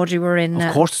 myself and Audrey were in...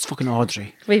 Of course it's fucking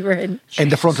Audrey. We were in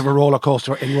the front of a roller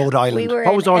coaster in Rhode Island.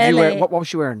 What was Audrey wearing? What was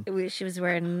she wearing? She was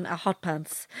wearing hot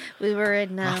pants. We were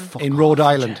in... in Rhode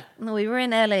Island. No, we were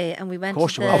in LA and we went to... Of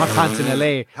course she was. Hot pants in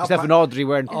LA. Myself and Audrey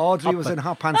wearing... Audrey was in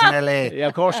hot pants in LA. Yeah,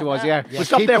 of course she was, yeah. We'll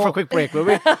stop there for a quick break, will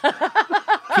we?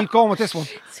 Keep going with this one.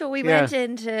 So we went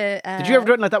into... Did you ever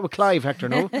do it like that with Clive, Hector,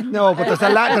 no? No, but there's a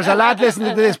lad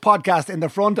listening to this podcast in the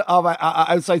front of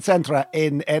outside Centra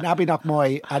in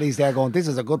Abbeynockmoy, and he's there going, this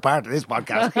is a good part of this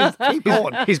podcast. Keep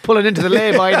going. He's pulling into the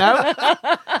lay-by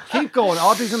now. Keep going.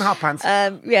 Audrey's in hot pants.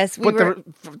 Yes, we were...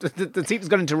 the seat has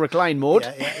gone into recline mode.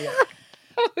 Yeah.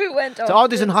 We went on. So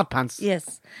Audrey's in hot pants?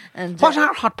 Yes. And what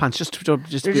are hot pants? They're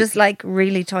just like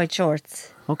really tight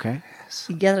shorts. Okay.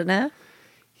 You get it now?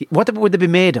 What would they be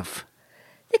made of?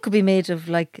 It could be made of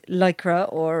like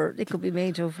lycra, or it could be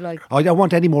made of like... I don't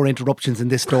want any more interruptions in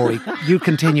this story. You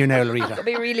continue now, Larita. It could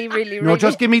be really, really, No,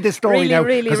 just give me the story now,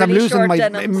 because I'm losing my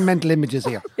denims. mental images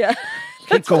here. Yeah.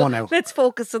 Keep going now. Let's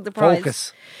focus on the prize.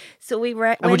 Focus. So we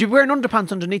were. And would you wear an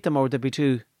underpants underneath them, or would they be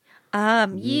too?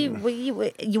 You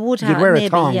would You'd have wear a maybe,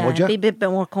 thong, yeah, would you? be a bit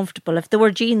more comfortable. If they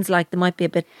were jeans, like they might be a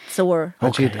bit sore.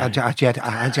 Okay.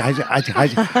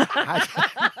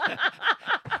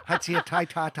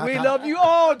 We love you,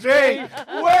 Audrey.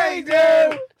 We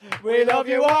do. We love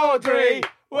you, Audrey.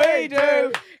 We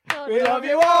do. We love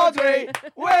you, Audrey.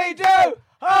 We do.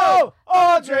 Oh,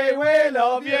 Audrey, we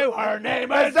love you. Her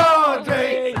name is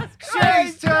Audrey.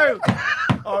 She's too.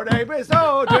 Her name is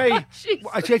Audrey. She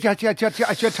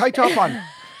had tight top on.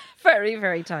 Very,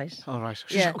 very tight. All right.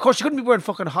 Yeah. Of course, she couldn't be wearing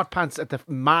fucking hot pants at the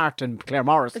Mart and Claire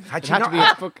Morris.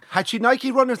 Had she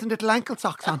Nike runners and little ankle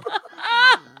socks on?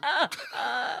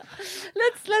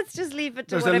 Let's just leave it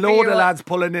to There's a whatever load your- of lads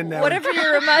pulling in now. Whatever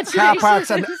your imagination Car parks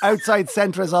and is. outside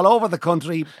centres all over the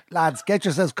country. Lads, get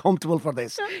yourselves comfortable for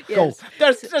this. Go.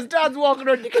 There's dads walking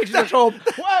around the kitchen at home.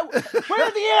 Where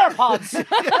are the AirPods?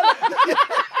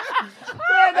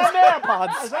 Where are them AirPods?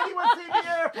 Has anyone seen the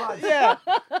AirPods? Yeah.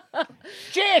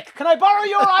 Jake, can I borrow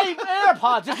your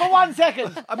AirPods just for 1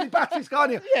 second? I mean, battery's gone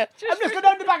here. Yeah. I'm just going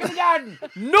down the back of the garden.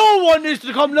 No one is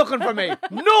to come looking for me.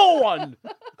 No one.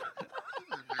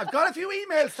 I've got a few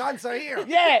emails to answer here.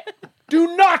 Yeah.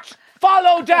 Do not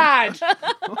follow Dad.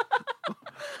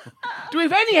 Do we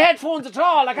have any headphones at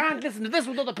all? I can't listen to this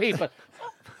with other people.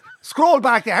 Scroll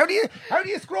back there. How do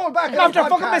you scroll back? After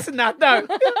fucking missing that now.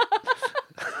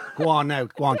 Go on now.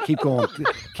 Go on. Keep going.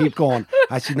 Keep going.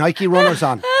 Has she Nike runners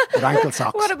on with ankle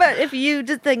socks? What about if you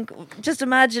just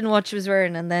imagine what she was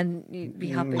wearing and then you'd be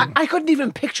happy. I couldn't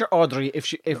even picture Audrey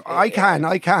if I can.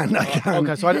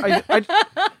 Okay, so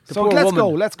So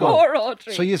let's go. Poor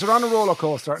Audrey. So you're on a roller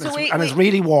coaster and, So it's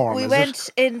really warm. We is went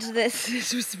into this.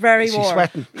 It was very Is she warm.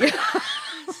 sweating?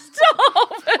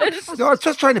 Stop it. No, I was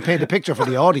just trying to paint a picture for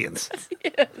the audience.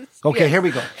 Okay, here we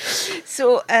go.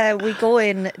 So we go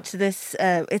in to this.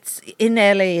 It's in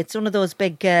LA. It's one of those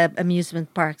big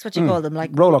amusement parks. What do you call them?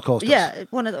 Like roller coasters. Yeah,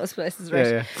 one of those places, right?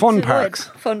 Yeah. Fun So we go in, parks.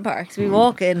 Fun parks. We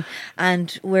walk in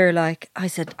and we're like, I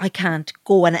said, I can't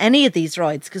go on any of these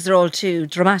rides because they're all too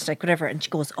dramatic, whatever. And she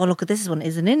goes, oh, look, this one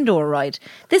is an indoor ride.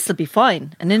 This will be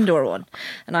fine, an indoor one.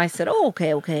 And I said, oh,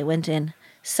 okay. Went in,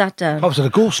 sat down. Oh, was it a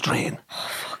ghost train?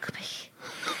 Fuck me.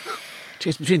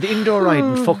 Jeez, between the indoor ride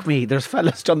and fuck me, there's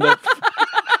fellas done there.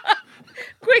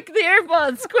 Quick, the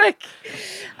AirPods, quick.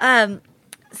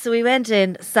 So we went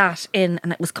in, sat in,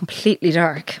 and it was completely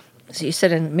dark. So you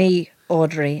sit in, me,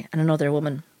 Audrey, and another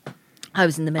woman. I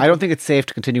was in the middle. I don't think it's safe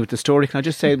to continue with the story. Can I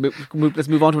just say, let's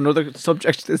move on to another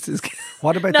subject. This is.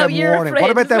 What about No, them you're warnings? afraid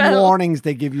What about as them well. warnings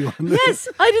they give you? Yes,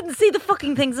 I didn't see the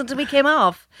fucking things until we came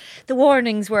off. The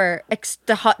warnings were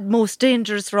most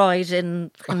dangerous ride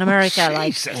in America.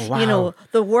 Like, Jesus. you know,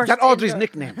 the worst. That Audrey's indoor-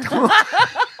 nickname.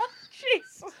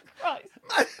 Jesus Christ.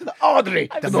 Audrey,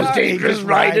 the most dangerous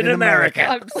ride in America.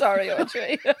 I'm sorry,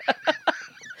 Audrey.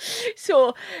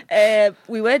 So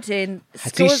we went in.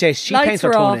 She says she lights paints her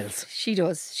were off. toenails. She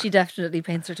does. She definitely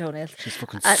paints her toenails. She's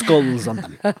fucking skulls on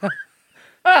them.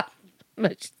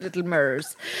 Much little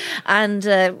mirrors, and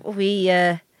we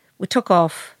took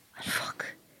off. And fuck,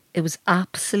 it was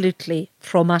absolutely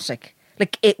traumatic.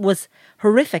 Like it was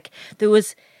horrific. There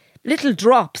was little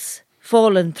drops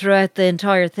falling throughout the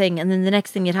entire thing, and then the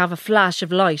next thing you'd have a flash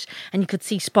of light, and you could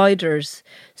see spiders.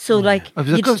 So like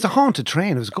It was a haunted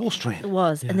train. It was a ghost train. it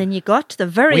was, and then you got to the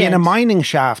very Were you end. in a mining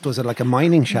shaft? Was it like a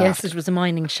mining shaft? Yes, it was a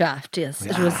mining shaft. Yes,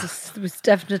 it was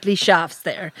definitely shafts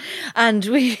there, and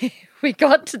we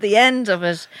got to the end of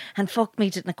it, and fuck me,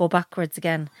 didn't it go backwards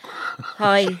again?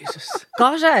 I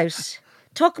got out.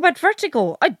 Talk about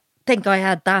vertigo. I think I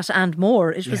had that and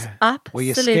more. It was Were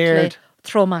you absolutely scared?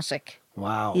 traumatic.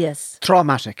 Wow. Yes,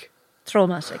 Traumatic.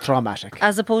 traumatic.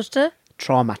 As opposed to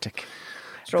Traumatic.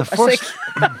 traumatic.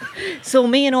 So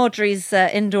me and Audrey's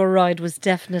indoor ride was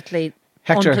definitely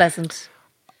Hector. unpleasant.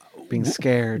 Being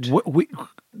scared.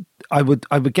 I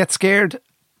would get scared,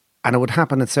 and it would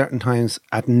happen at certain times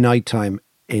at night time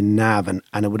in Navan,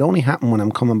 and it would only happen when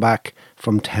I'm coming back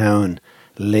from town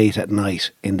late at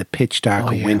night in the pitch dark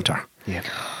of winter.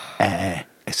 Yeah.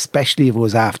 Especially if it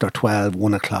was after 12,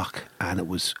 1 o'clock, and it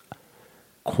was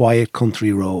quiet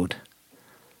country road,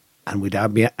 and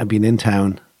I'd been in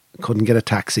town, couldn't get a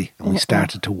taxi, and we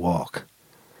started to walk,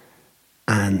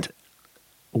 and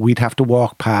we'd have to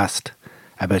walk past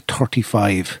about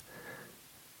 35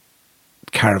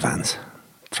 caravans,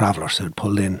 travellers who'd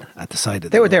pulled in at the side of the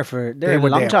They were road. there for a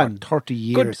long time. 30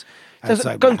 years. There's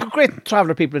outside great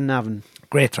traveller people in Navan.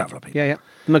 Great traveller people. Yeah.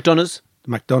 The McDonoughs.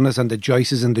 The McDonoughs and the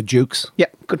Joyces and the Dukes. Yeah,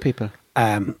 good people.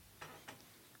 And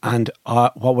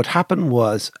what would happen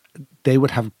was they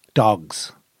would have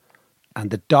dogs, and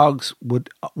the dogs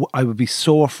I would be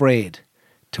so afraid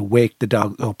to wake the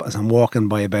dog up as I'm walking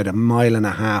by about 1.5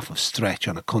 miles of stretch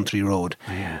on a country road.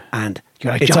 Oh, yeah. And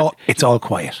You're like it's all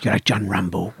quiet. You're like John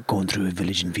Rambo going through a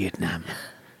village in Vietnam.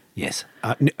 Yes,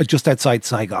 just outside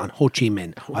Saigon, Ho Chi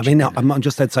Minh. I'm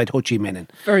just outside Ho Chi Minh,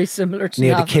 Very similar to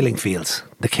near the Navan. killing fields,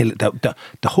 the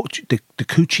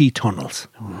Cu Chi tunnels.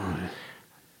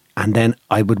 And then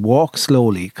I would walk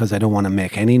slowly because I don't want to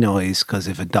make any noise. Because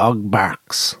if a dog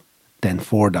barks, then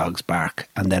 4 dogs bark,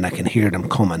 and then I can hear them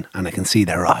coming, and I can see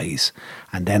their eyes,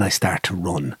 and then I start to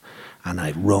run. And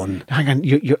I run. Hang on,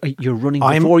 you're running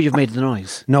before you've made the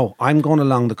noise. No, I'm going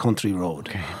along the country road,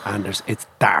 and it's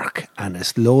dark, and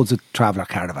there's loads of traveller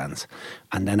caravans,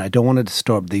 and then I don't want to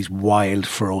disturb these wild,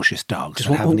 ferocious dogs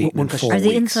that haven't eaten in 4 Are weeks.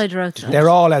 they inside or outside? They're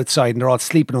all outside, and they're all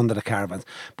sleeping under the caravans,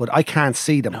 but I can't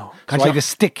see them. So I have a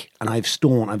stick, and I have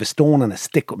a stone and a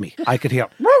stick with me. I could hear.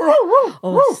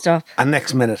 Oh, stop! And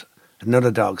next minute,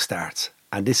 another dog starts,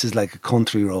 and this is like a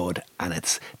country road, and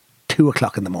it's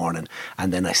 2:00 in the morning,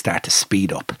 and then I start to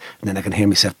speed up, and then I can hear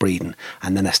myself breathing,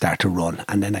 and then I start to run,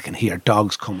 and then I can hear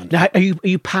dogs coming. Now, are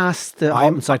you past the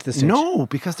Alton side of the stage? No,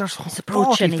 because there's 40,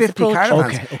 approaching, 50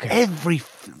 caravans. Okay.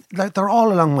 They're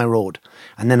all along my road,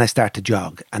 and then I start to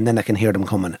jog, and then I can hear them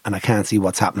coming, and I can't see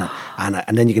what's happening,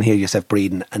 and then you can hear yourself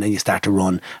breathing, and then you start to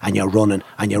run, and you're running,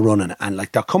 and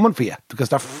like they're coming for you because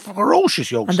they're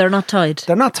ferocious yokes. And they're not tied.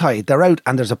 They're not tied. They're out,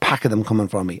 and there's a pack of them coming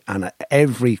for me. And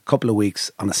every couple of weeks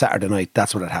on a Saturday night,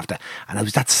 that's what I'd have to. And it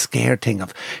was that scared thing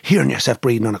of hearing yourself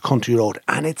breathing on a country road,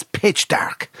 and it's pitch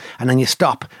dark, and then you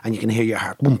stop, and you can hear your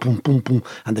heart boom, boom, boom, boom,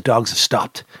 and the dogs have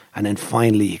stopped, and then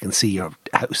finally you can see your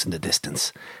house in the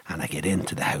distance, and I get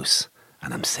into the house,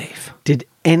 and I'm safe. Did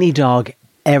any dog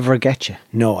ever get you?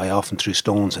 No, I often threw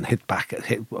stones and hit back.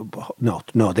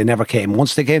 No, they never came.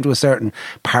 Once they came to a certain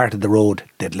part of the road,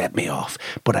 they'd let me off.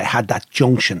 But I had that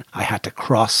junction. I had to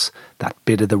cross that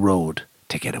bit of the road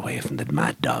to get away from the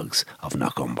mad dogs of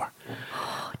Knockumber.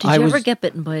 Did you ever get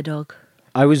bitten by a dog?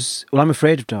 I'm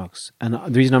afraid of dogs. And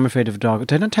the reason I'm afraid of a dog,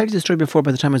 did I not tell you the story before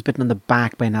by the time I was bitten on the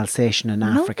back by an Alsatian in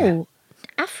Africa? No.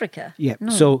 Africa? Yeah.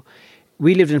 No. So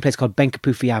we lived in a place called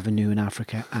Benkapufi Avenue in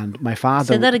Africa, and my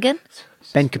father... Say that again?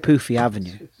 Benkapufi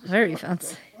Avenue. Very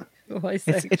fancy. Why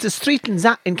say? It's a street in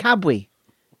Kabwe.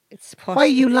 It's Why are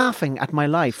you laughing at my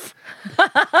life?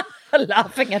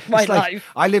 laughing at my It's like,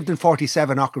 life? I lived in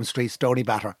 47 Ockram Street, Stony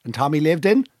Batter, and Tommy lived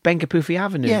in Benkapufi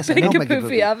Avenue. Yes, I know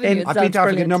Benkapufi Avenue. I've been to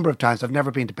Africa a number of times. I've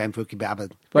never been to Benkapufi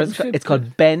Avenue. Well, it's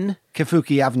called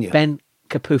Kafuki Avenue.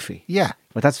 Benkapufi. Yeah.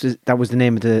 Well, that was the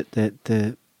name of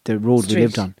the road we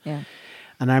lived on. Yeah.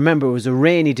 And I remember it was a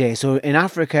rainy day. So in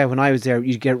Africa, when I was there,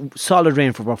 you'd get solid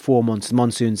rain for about 4 months, the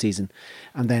monsoon season,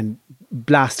 and then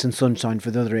blast and sunshine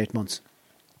for the other 8 months.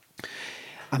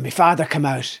 And my father came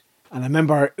out, and I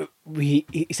remember he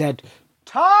said,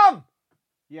 "Tom,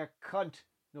 you cunt."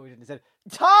 No, he didn't. He said,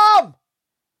 "Tom,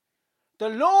 the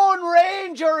Lone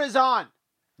Ranger is on."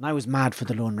 And I was mad for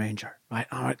the Lone Ranger. Right?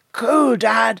 I'm like, "Cool,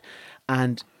 Dad."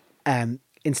 And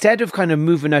instead of kind of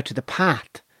moving out to the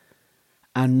path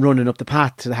and running up the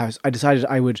path to the house, I decided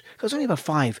I would, because I was only about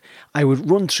 5, I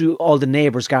would run through all the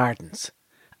neighbours' gardens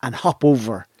and hop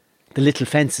over the little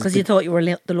fences. Because you thought you were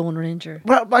the Lone Ranger.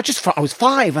 Well, I was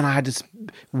 5 and I had this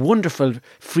wonderful,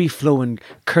 free-flowing,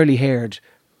 curly-haired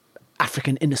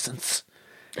African innocence.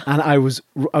 And I was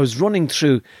running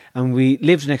through, and we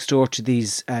lived next door to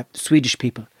these Swedish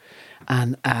people.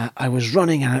 And I was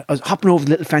running, and I was hopping over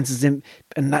the little fences and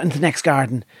into the next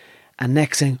garden. And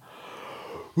next thing,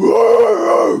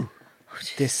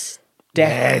 this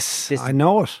I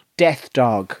know it. death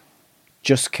dog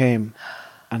just came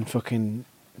and fucking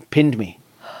pinned me.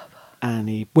 And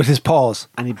he With his paws.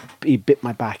 and he bit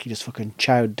my back. He just fucking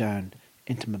chowed down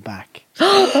into my back.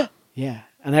 Yeah,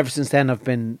 and ever since then I've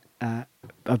been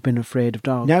afraid of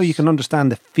dogs. Now you can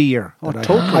understand the fear. Oh, that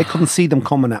totally. I couldn't see them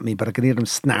coming at me, but I could hear them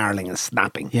snarling and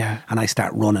snapping. Yeah. And I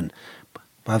start running.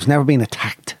 But I've never been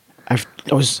attacked. I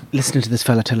was listening to this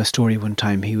fella tell a story one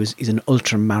time. He's an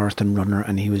ultra marathon runner,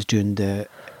 and he was doing the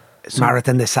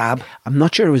Marathon des Sables. I'm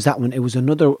not sure it was that one. It was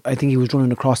another. I think he was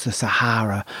running across the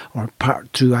Sahara or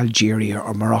through Algeria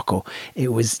or Morocco.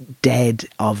 It was dead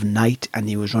of night, and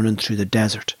he was running through the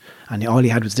desert. And all he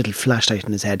had was a little flashlight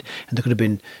in his head, and there could have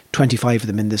been 25 of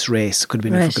them in this race. It could have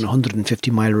been a fucking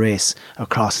 150-mile race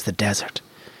across the desert.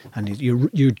 And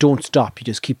you don't stop. You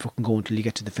just keep fucking going till you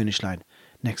get to the finish line.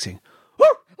 Next thing,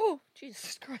 Oh,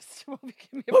 Jesus Christ. Mommy,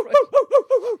 give me a break.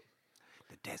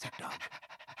 The desert dog.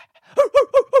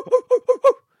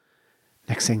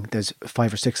 next thing, there's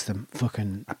 5 or 6 of them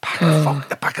fucking A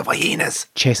pack of hyenas.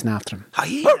 chasing after him.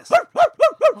 Hyenas. That's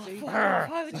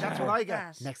what I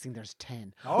get. Next thing, there's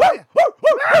 10. Oh, yeah.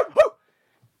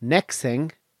 Next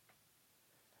thing,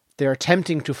 they're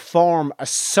attempting to form a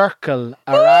circle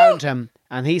around him.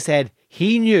 And he said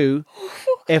he knew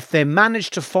if they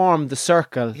managed to form the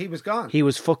circle, He was gone. he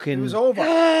was fucking It was over.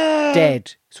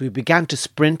 dead. So he began to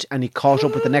sprint and he caught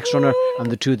up with the next runner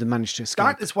and the two of them managed to escape.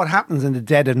 That is what happens in the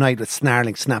dead of night with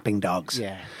snarling, snapping dogs.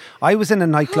 Yeah. I was in a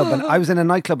nightclub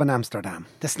in Amsterdam.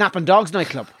 The Snapping Dogs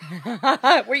nightclub.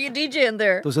 Were you DJing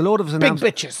there? There was a load of us in Big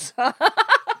Amsterdam. bitches.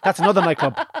 That's another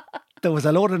nightclub. There was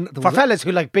a load of For fellas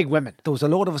who like big women. There was a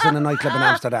load of us in a nightclub in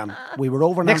Amsterdam. We were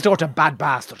over in Next door to bad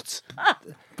bastards.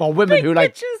 For women who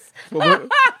like...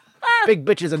 Big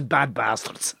bitches and bad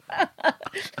bastards.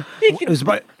 It was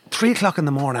about 3 o'clock in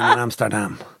the morning in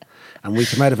Amsterdam. And we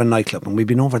came out of a nightclub and we've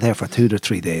been over there for 2 to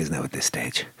 3 days now at this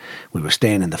stage. We were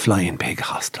staying in the Flying Pig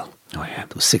hostel. Oh yeah.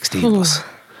 There was 16 of us.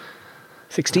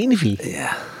 16 of you?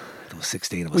 Yeah. There was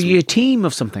 16 of us. Were you a team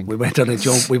of something? We went on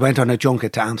a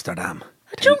junket to Amsterdam.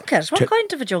 A junket? What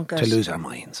kind of a junket? To lose our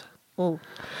minds. Oh.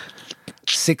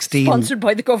 16. Sponsored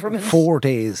by the government. 4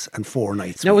 days and 4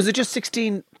 nights. Now, was it just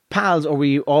 16 pals or were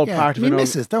you all part of it? an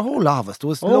Misses, the whole lot of us. There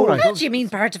was What do you mean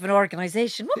part of an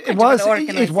organisation? What kind of an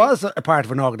organisation? It was a part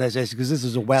of an organisation because this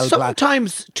was a well-planned...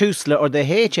 Sometimes TUSLA or the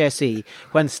HSE,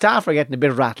 when staff are getting a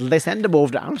bit rattled, they send them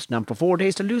over to Amsterdam for 4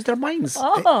 days to lose their minds.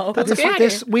 Oh, That's okay.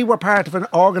 We were part of an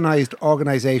organised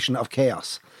organisation of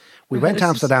chaos. We went to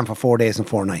Amsterdam for 4 days and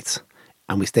 4 nights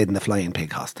and we stayed in the Flying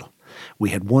Pig hostel. We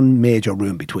had one major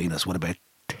room between us with about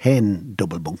 10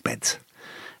 double bunk beds.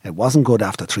 It wasn't good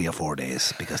after 3 or 4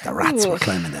 days because the rats were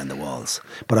climbing down the walls.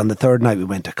 But on the third night we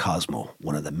went to Cosmo,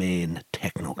 one of the main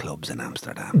techno clubs in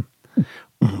Amsterdam.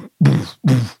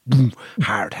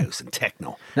 Hard house and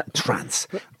techno, trance,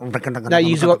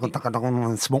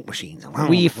 smoke machines.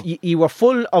 You were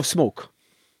full of smoke.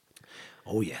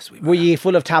 Oh yes, we were. Were you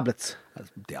full of tablets?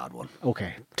 That's the odd one.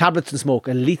 Okay, tablets and smoke,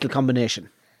 a lethal combination.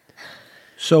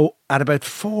 So at about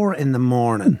 4 in the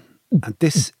morning, and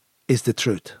this is the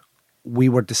truth, we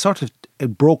were sort of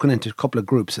broken into a couple of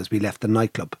groups as we left the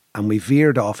nightclub and we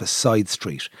veered off a side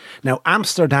street. Now,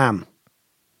 Amsterdam,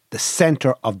 the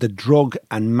centre of the drug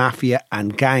and mafia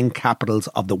and gang capitals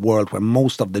of the world where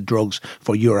most of the drugs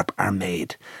for Europe are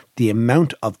made. The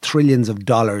amount of trillions of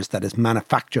dollars that is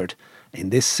manufactured in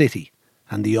this city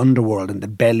and the underworld and the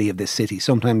belly of this city.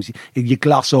 Sometimes you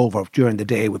gloss over during the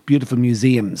day with beautiful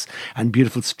museums and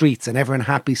beautiful streets and everyone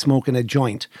happy smoking a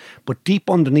joint. But deep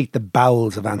underneath the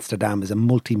bowels of Amsterdam is a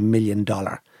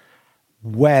multi-million-dollar,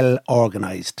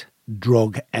 well-organised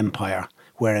drug empire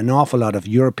where an awful lot of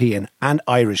European and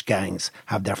Irish gangs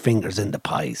have their fingers in the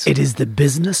pies. It is the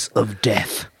business of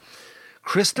death.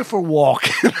 Christopher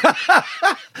Walken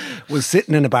was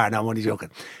sitting in a bar. Now, I'm only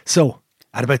joking. So,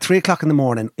 at about 3 o'clock in the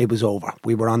morning, it was over.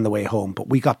 We were on the way home, but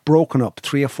we got broken up.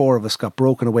 3 or 4 of us got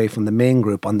broken away from the main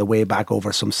group on the way back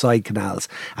over some side canals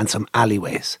and some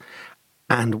alleyways.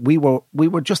 And we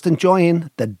were just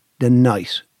enjoying the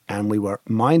night and we were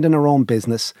minding our own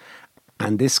business.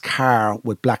 And this car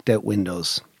with blacked out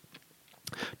windows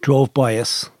drove by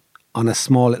us on a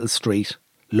small little street,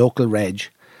 local reg,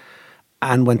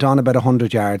 and went on about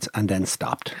 100 yards and then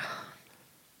stopped.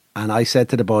 And I said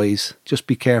to the boys, just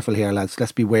be careful here, lads.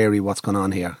 Let's be wary what's going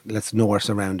on here. Let's know our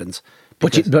surroundings.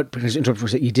 But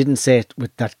you didn't say it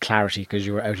with that clarity because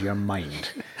you were out of your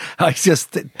mind. I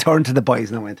just turned to the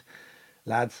boys and I went,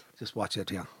 lads, just watch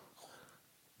it, yeah.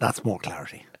 That's more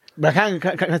clarity. But can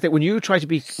I think, when you try to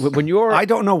be, when you're... I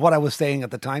don't know what I was saying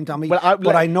at the time, Tommy, but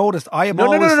I noticed I am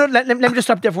always... No. Let me just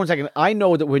stop there for 1 second. I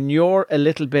know that when you're a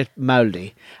little bit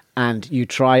mouldy and you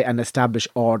try and establish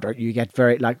order, you get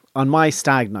very, like, on my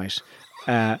stag night,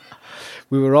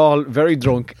 we were all very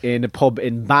drunk in a pub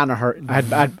in Banagher.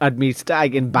 I'd meet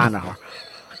stag in Banagher.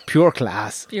 Pure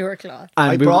class. Pure class.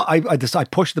 And I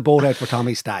pushed the boat out for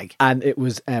Tommy's stag. And it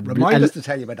was... Remind us to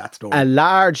tell you about that story. A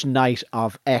large night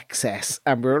of excess.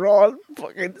 And we were all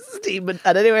fucking steaming.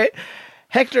 And anyway,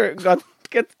 Hector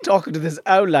gets talking to this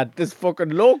owl lad, this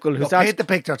fucking local who starts... Paint the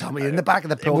picture, Tommy. In the back of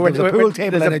the pub, there's a pool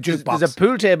table and a jukebox. There's a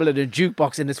pool table and a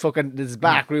jukebox in this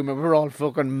back room, and we're all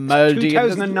fucking mouldy.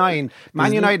 2009,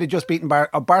 Man United just beaten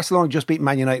Barcelona just beaten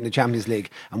Man United in the Champions League,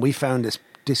 and we found this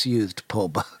disused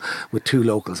pub with 2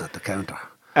 locals at the counter.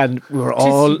 And we were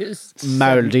all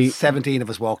mouldy. 17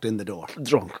 of us walked in the door.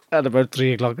 Drunk at about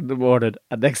 3 o'clock in the morning.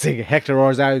 And next thing, Hector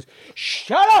roars out,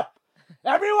 "Shut up!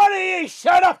 Everyone of you,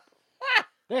 shut up!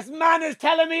 This man is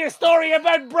telling me a story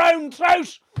about brown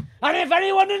trout, and if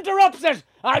anyone interrupts it,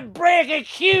 I'll break a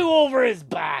queue over his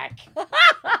back."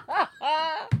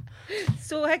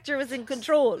 So Hector was in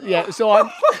control. Yeah, so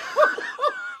I'm...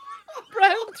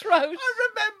 Brown trout. I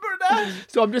remember that.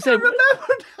 So I'm just saying... I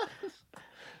remember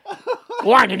that.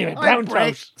 Go on anyway, brown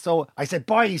Right. trout. So I said,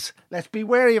 boys, let's be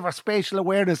wary of our spatial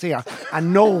awareness here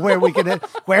and know where we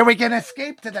can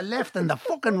escape to the left and the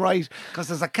fucking right, because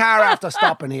there's a car after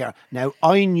stopping here. Now,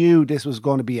 I knew this was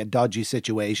going to be a dodgy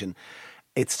situation.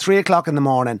 It's 3 o'clock in the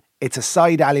morning. It's a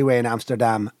side alleyway in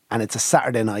Amsterdam, and it's a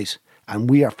Saturday night. And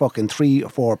we are fucking 3 or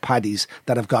 4 paddies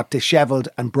that have got dishevelled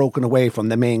and broken away from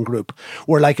the main group.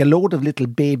 We're like a load of little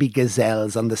baby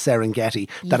gazelles on the Serengeti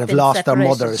that have been lost their separated,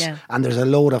 mothers. yeah. And there's a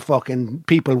load of fucking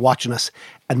people watching us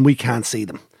and we can't see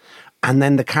them. And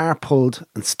then the car pulled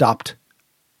and stopped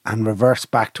and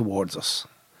reversed back towards us.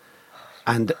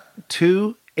 And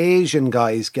 2 Asian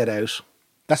guys get out.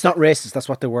 That's not racist. That's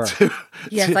what they were.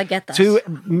 Yes, I get that. 2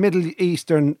 Middle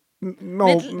Eastern...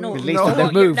 Middle Eastern,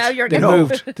 They've moved. Now you're They getting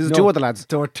moved. There's 2 other lads.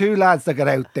 There were 2 lads that got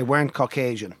out. They weren't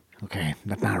Caucasian. Okay,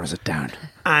 that narrows it down.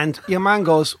 And your man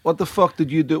goes, "What the fuck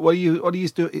did you do? What do you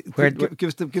do? Give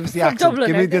us the accent. Dublin,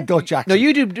 Give me the okay. Dutch accent. No,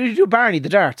 you do Barney, the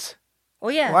darts. Oh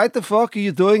yeah, What the fuck are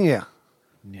you doing here?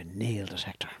 You nailed it,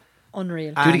 Hector.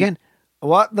 unreal. Do it again.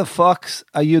 What the fucks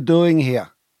are you doing here?"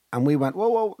 And we went,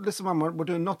 whoa, listen, man, we're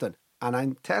doing nothing. And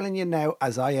I'm telling you now,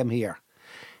 as I am here,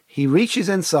 he reaches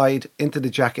inside into the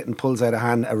jacket and pulls out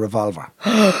a revolver,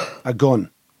 a gun.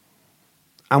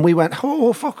 And we went,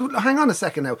 oh, fuck, hang on a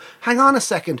second now. Hang on a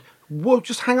second. Whoa,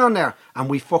 just hang on there. And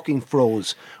we fucking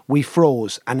froze. We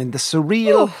froze. And in the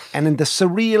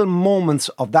surreal moments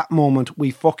of that moment,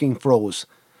 we fucking froze.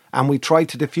 And we tried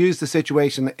to diffuse the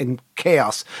situation in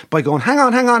chaos by going, hang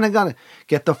on.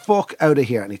 Get the fuck out of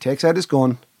here. And he takes out his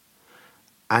gun.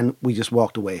 And we just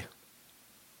walked away.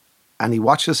 And he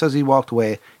watched us as he walked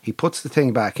away. He puts the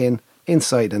thing back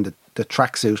inside in the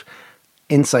tracksuit,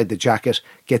 inside the jacket,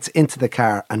 gets into the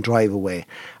car and drive away.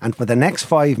 And for the next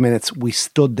 5 minutes, we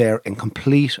stood there in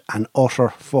complete and utter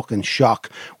fucking shock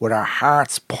with our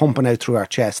hearts pumping out through our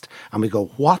chest. And we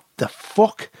go, what the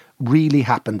fuck really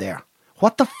happened there?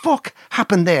 What the fuck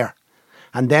happened there?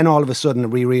 And then all of a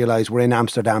sudden we realise we're in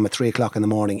Amsterdam at 3 o'clock in the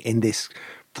morning in this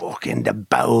fucking the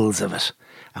bowels of it.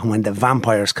 And when the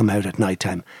vampires come out at night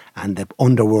time and the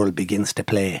underworld begins to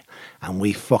play and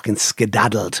we fucking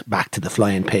skedaddled back to the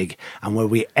Flying Pig, and were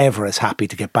we ever as happy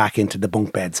to get back into the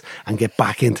bunk beds and get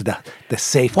back into the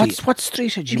safety. What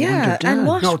street had you Yeah, wandered down? and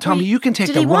what? No, Tommy, you can take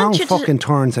Did the he want wrong you to- fucking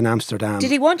turns in Amsterdam.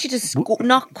 Did he want you to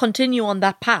not continue on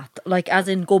that path, like as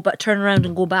in go back, turn around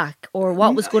and go back, or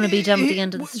what was going to be down at the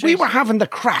end of the street? We were having the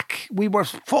crack. We were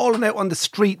falling out on the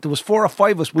street. There was 4 or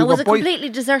 5 of us. And was it completely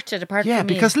deserted apart Yeah, from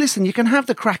you? because listen, you can have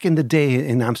the crack in the day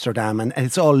in Amsterdam and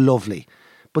it's all lovely.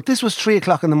 But this was 3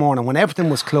 o'clock in the morning when everything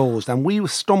was closed and we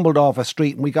stumbled off a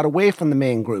street and we got away from the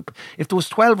main group. If there was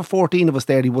 12 or 14 of us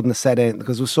there, he wouldn't have said anything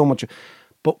because there was so much.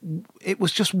 But it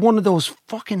was just one of those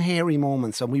fucking hairy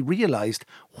moments and we realised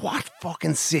what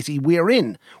fucking city we're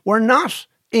in. We're not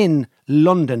in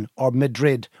London or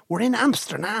Madrid. We're in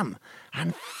Amsterdam.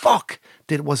 And fuck,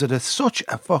 was it such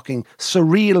a fucking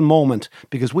surreal moment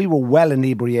because we were well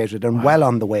inebriated and well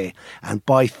on the way. And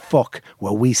by fuck,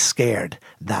 were we scared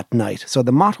that night. So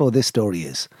the motto of this story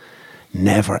is,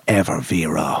 never ever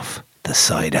veer off the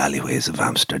side alleyways of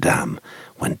Amsterdam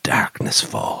when darkness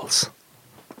falls.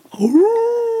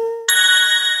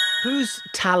 Whose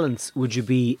talents would you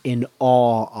be in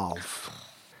awe of?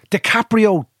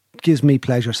 DiCaprio gives me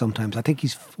pleasure sometimes. I think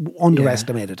he's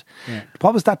underestimated. Yeah.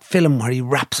 What was that film where he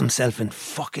wraps himself in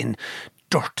fucking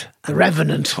dirt? The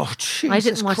Revenant. Oh, Jesus I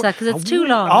didn't watch that because it's Christ. too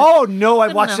long. Oh no, I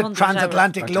Been watched on it 100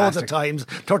 transatlantic hours. loads of times.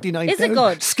 39 Is it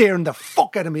good? Scaring the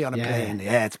fuck out of me on a Yeah. plane.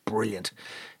 Yeah, it's brilliant.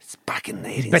 It's back in the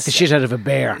 18th. Bet the shit out of a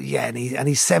bear. Yeah, and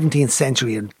he's 17th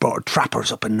century and trappers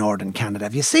up in northern Canada.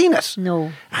 Have you seen it?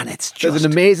 No. And it's There's just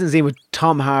an amazing scene with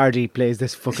Tom Hardy plays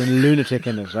this fucking lunatic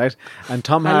in it, right? And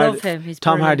Tom I Hardy, love him. He's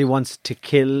Tom brilliant. Hardy wants to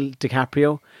kill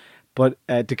DiCaprio, but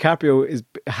DiCaprio is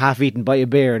half eaten by a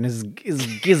bear, and his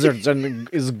gizzards and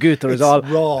his gut is It's all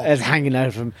raw. is hanging out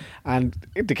of him, and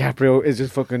DiCaprio is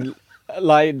just fucking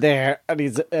lying there, and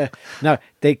he's now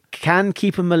they can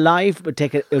keep him alive, but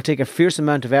it'll take a fierce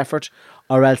amount of effort,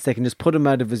 or else they can just put him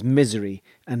out of his misery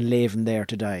and leave him there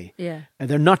to die. Yeah. And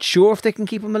they're not sure if they can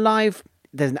keep him alive.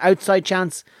 There's an outside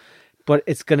chance, but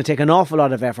it's going to take an awful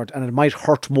lot of effort, and it might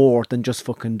hurt more than just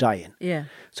fucking dying. Yeah.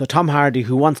 So Tom Hardy,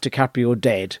 who wants DiCaprio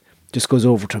dead, just goes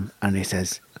over to him and he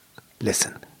says,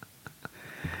 "Listen,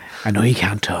 I know you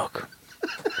can't talk,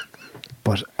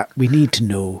 but we need to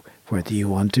know whether you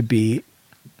want to be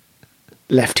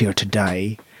left here to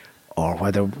die or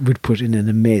whether we'd put in an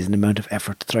amazing amount of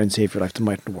effort to try and save your life that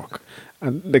mightn't work."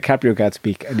 And DiCaprio can't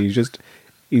speak, and he's just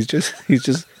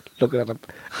looking at him.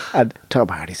 And Tom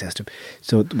Hardy says to him,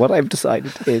 "So what I've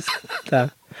decided is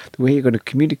that the way you're going to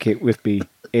communicate with me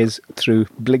is through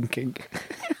blinking."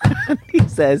 He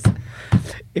says,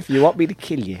 if you want me to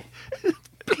kill you,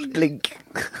 blink.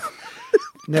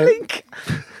 No. Blink.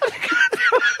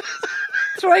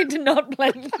 Try to not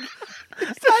blink.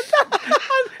 And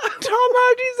Tom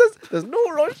Hardy says, there's no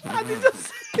rush. And he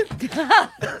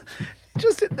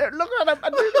just sitting there looking at him,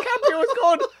 and DiCaprio's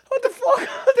going, what the fuck?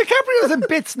 DiCaprio's in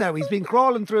bits now. He's been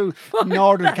crawling through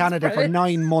northern Canada for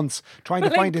 9 months trying to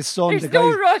find his son. There's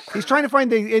no rush. He's trying to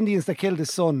find the Indians that killed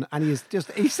his son, and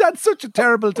he's had such a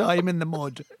terrible time in the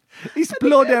mud. He's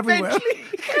blood everywhere.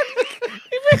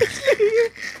 Eventually,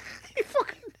 he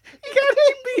can't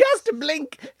aim, but he has to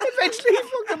blink. Eventually, he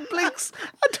fucking blinks,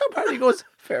 and Tom Hardy goes,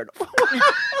 fair enough.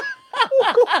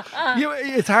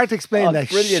 It's hard to explain the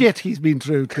shit he's been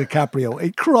through, DiCaprio.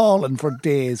 He's crawling for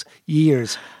days,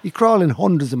 years. He's crawling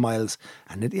hundreds of miles,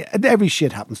 and every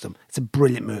shit happens to him. It's a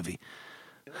brilliant movie.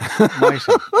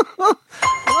 Mighty.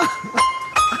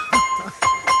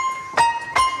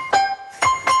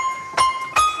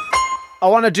 I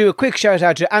want to do a quick shout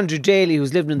out to Andrew Daly,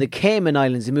 who's living in the Cayman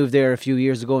Islands. He moved there a few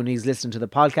years ago and he's listening to the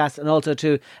podcast. And also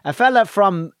to a fella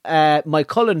from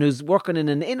Mycullen who's working in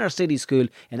an inner city school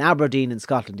in Aberdeen in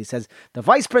Scotland. He says the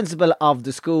vice principal of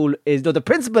the school the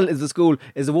principal is the school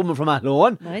is a woman from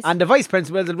Athlone. Nice. And the vice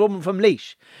principal is a woman from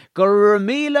Laois.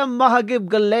 Goramila Mahagib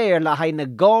Galair Lahai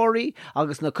Nagori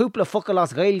August Nakupla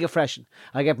Fukalas Gailga Freshen.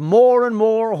 I get more and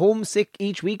more homesick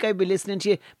each week. I'll be listening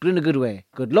to you, but in a good way.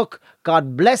 Good luck.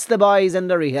 God bless the boys and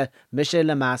the Riha, Michelle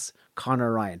Lamass,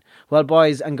 Conor Ryan. Well,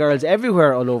 boys and girls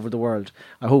everywhere all over the world,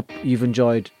 I hope you've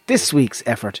enjoyed this week's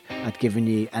effort at giving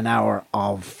you an hour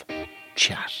of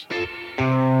chat.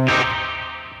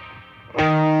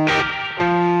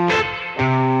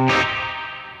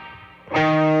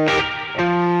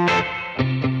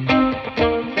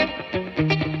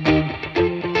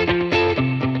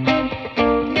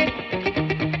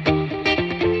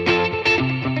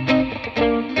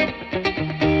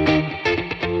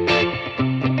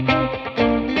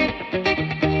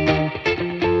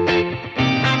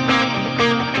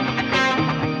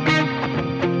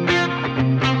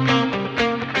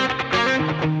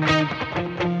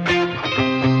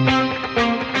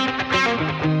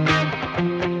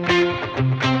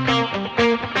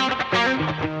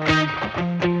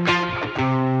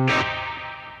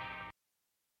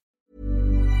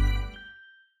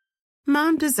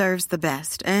 Mom deserves the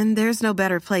best, and there's no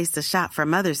better place to shop for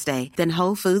Mother's Day than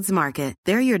Whole Foods Market.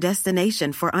 They're your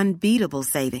destination for unbeatable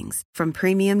savings, from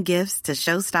premium gifts to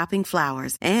show-stopping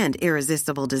flowers and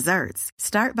irresistible desserts.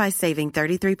 Start by saving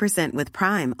 33% with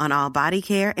Prime on all body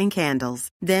care and candles.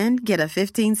 Then get a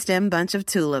 15-stem bunch of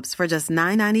tulips for just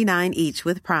 $9.99 each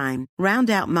with Prime. Round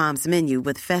out Mom's menu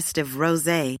with festive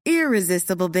rosé,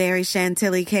 irresistible berry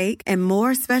chantilly cake, and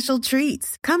more special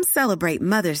treats. Come celebrate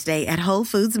Mother's Day at Whole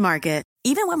Foods Market.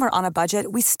 Even when we're on a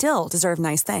budget, we still deserve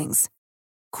nice things.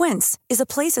 Quince is a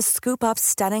place to scoop up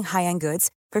stunning high-end goods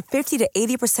for 50 to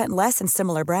 80% less than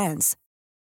similar brands.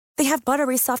 They have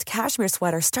buttery soft cashmere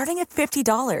sweaters starting at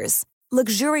 $50,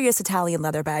 luxurious Italian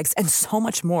leather bags, and so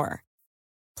much more.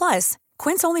 Plus,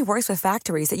 Quince only works with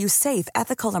factories that use safe,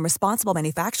 ethical, and responsible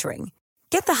manufacturing.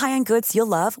 Get the high-end goods you'll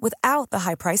love without the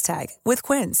high price tag with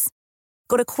Quince.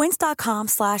 Go to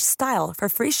quince.com/style for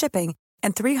free shipping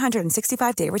and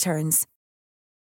 365-day returns.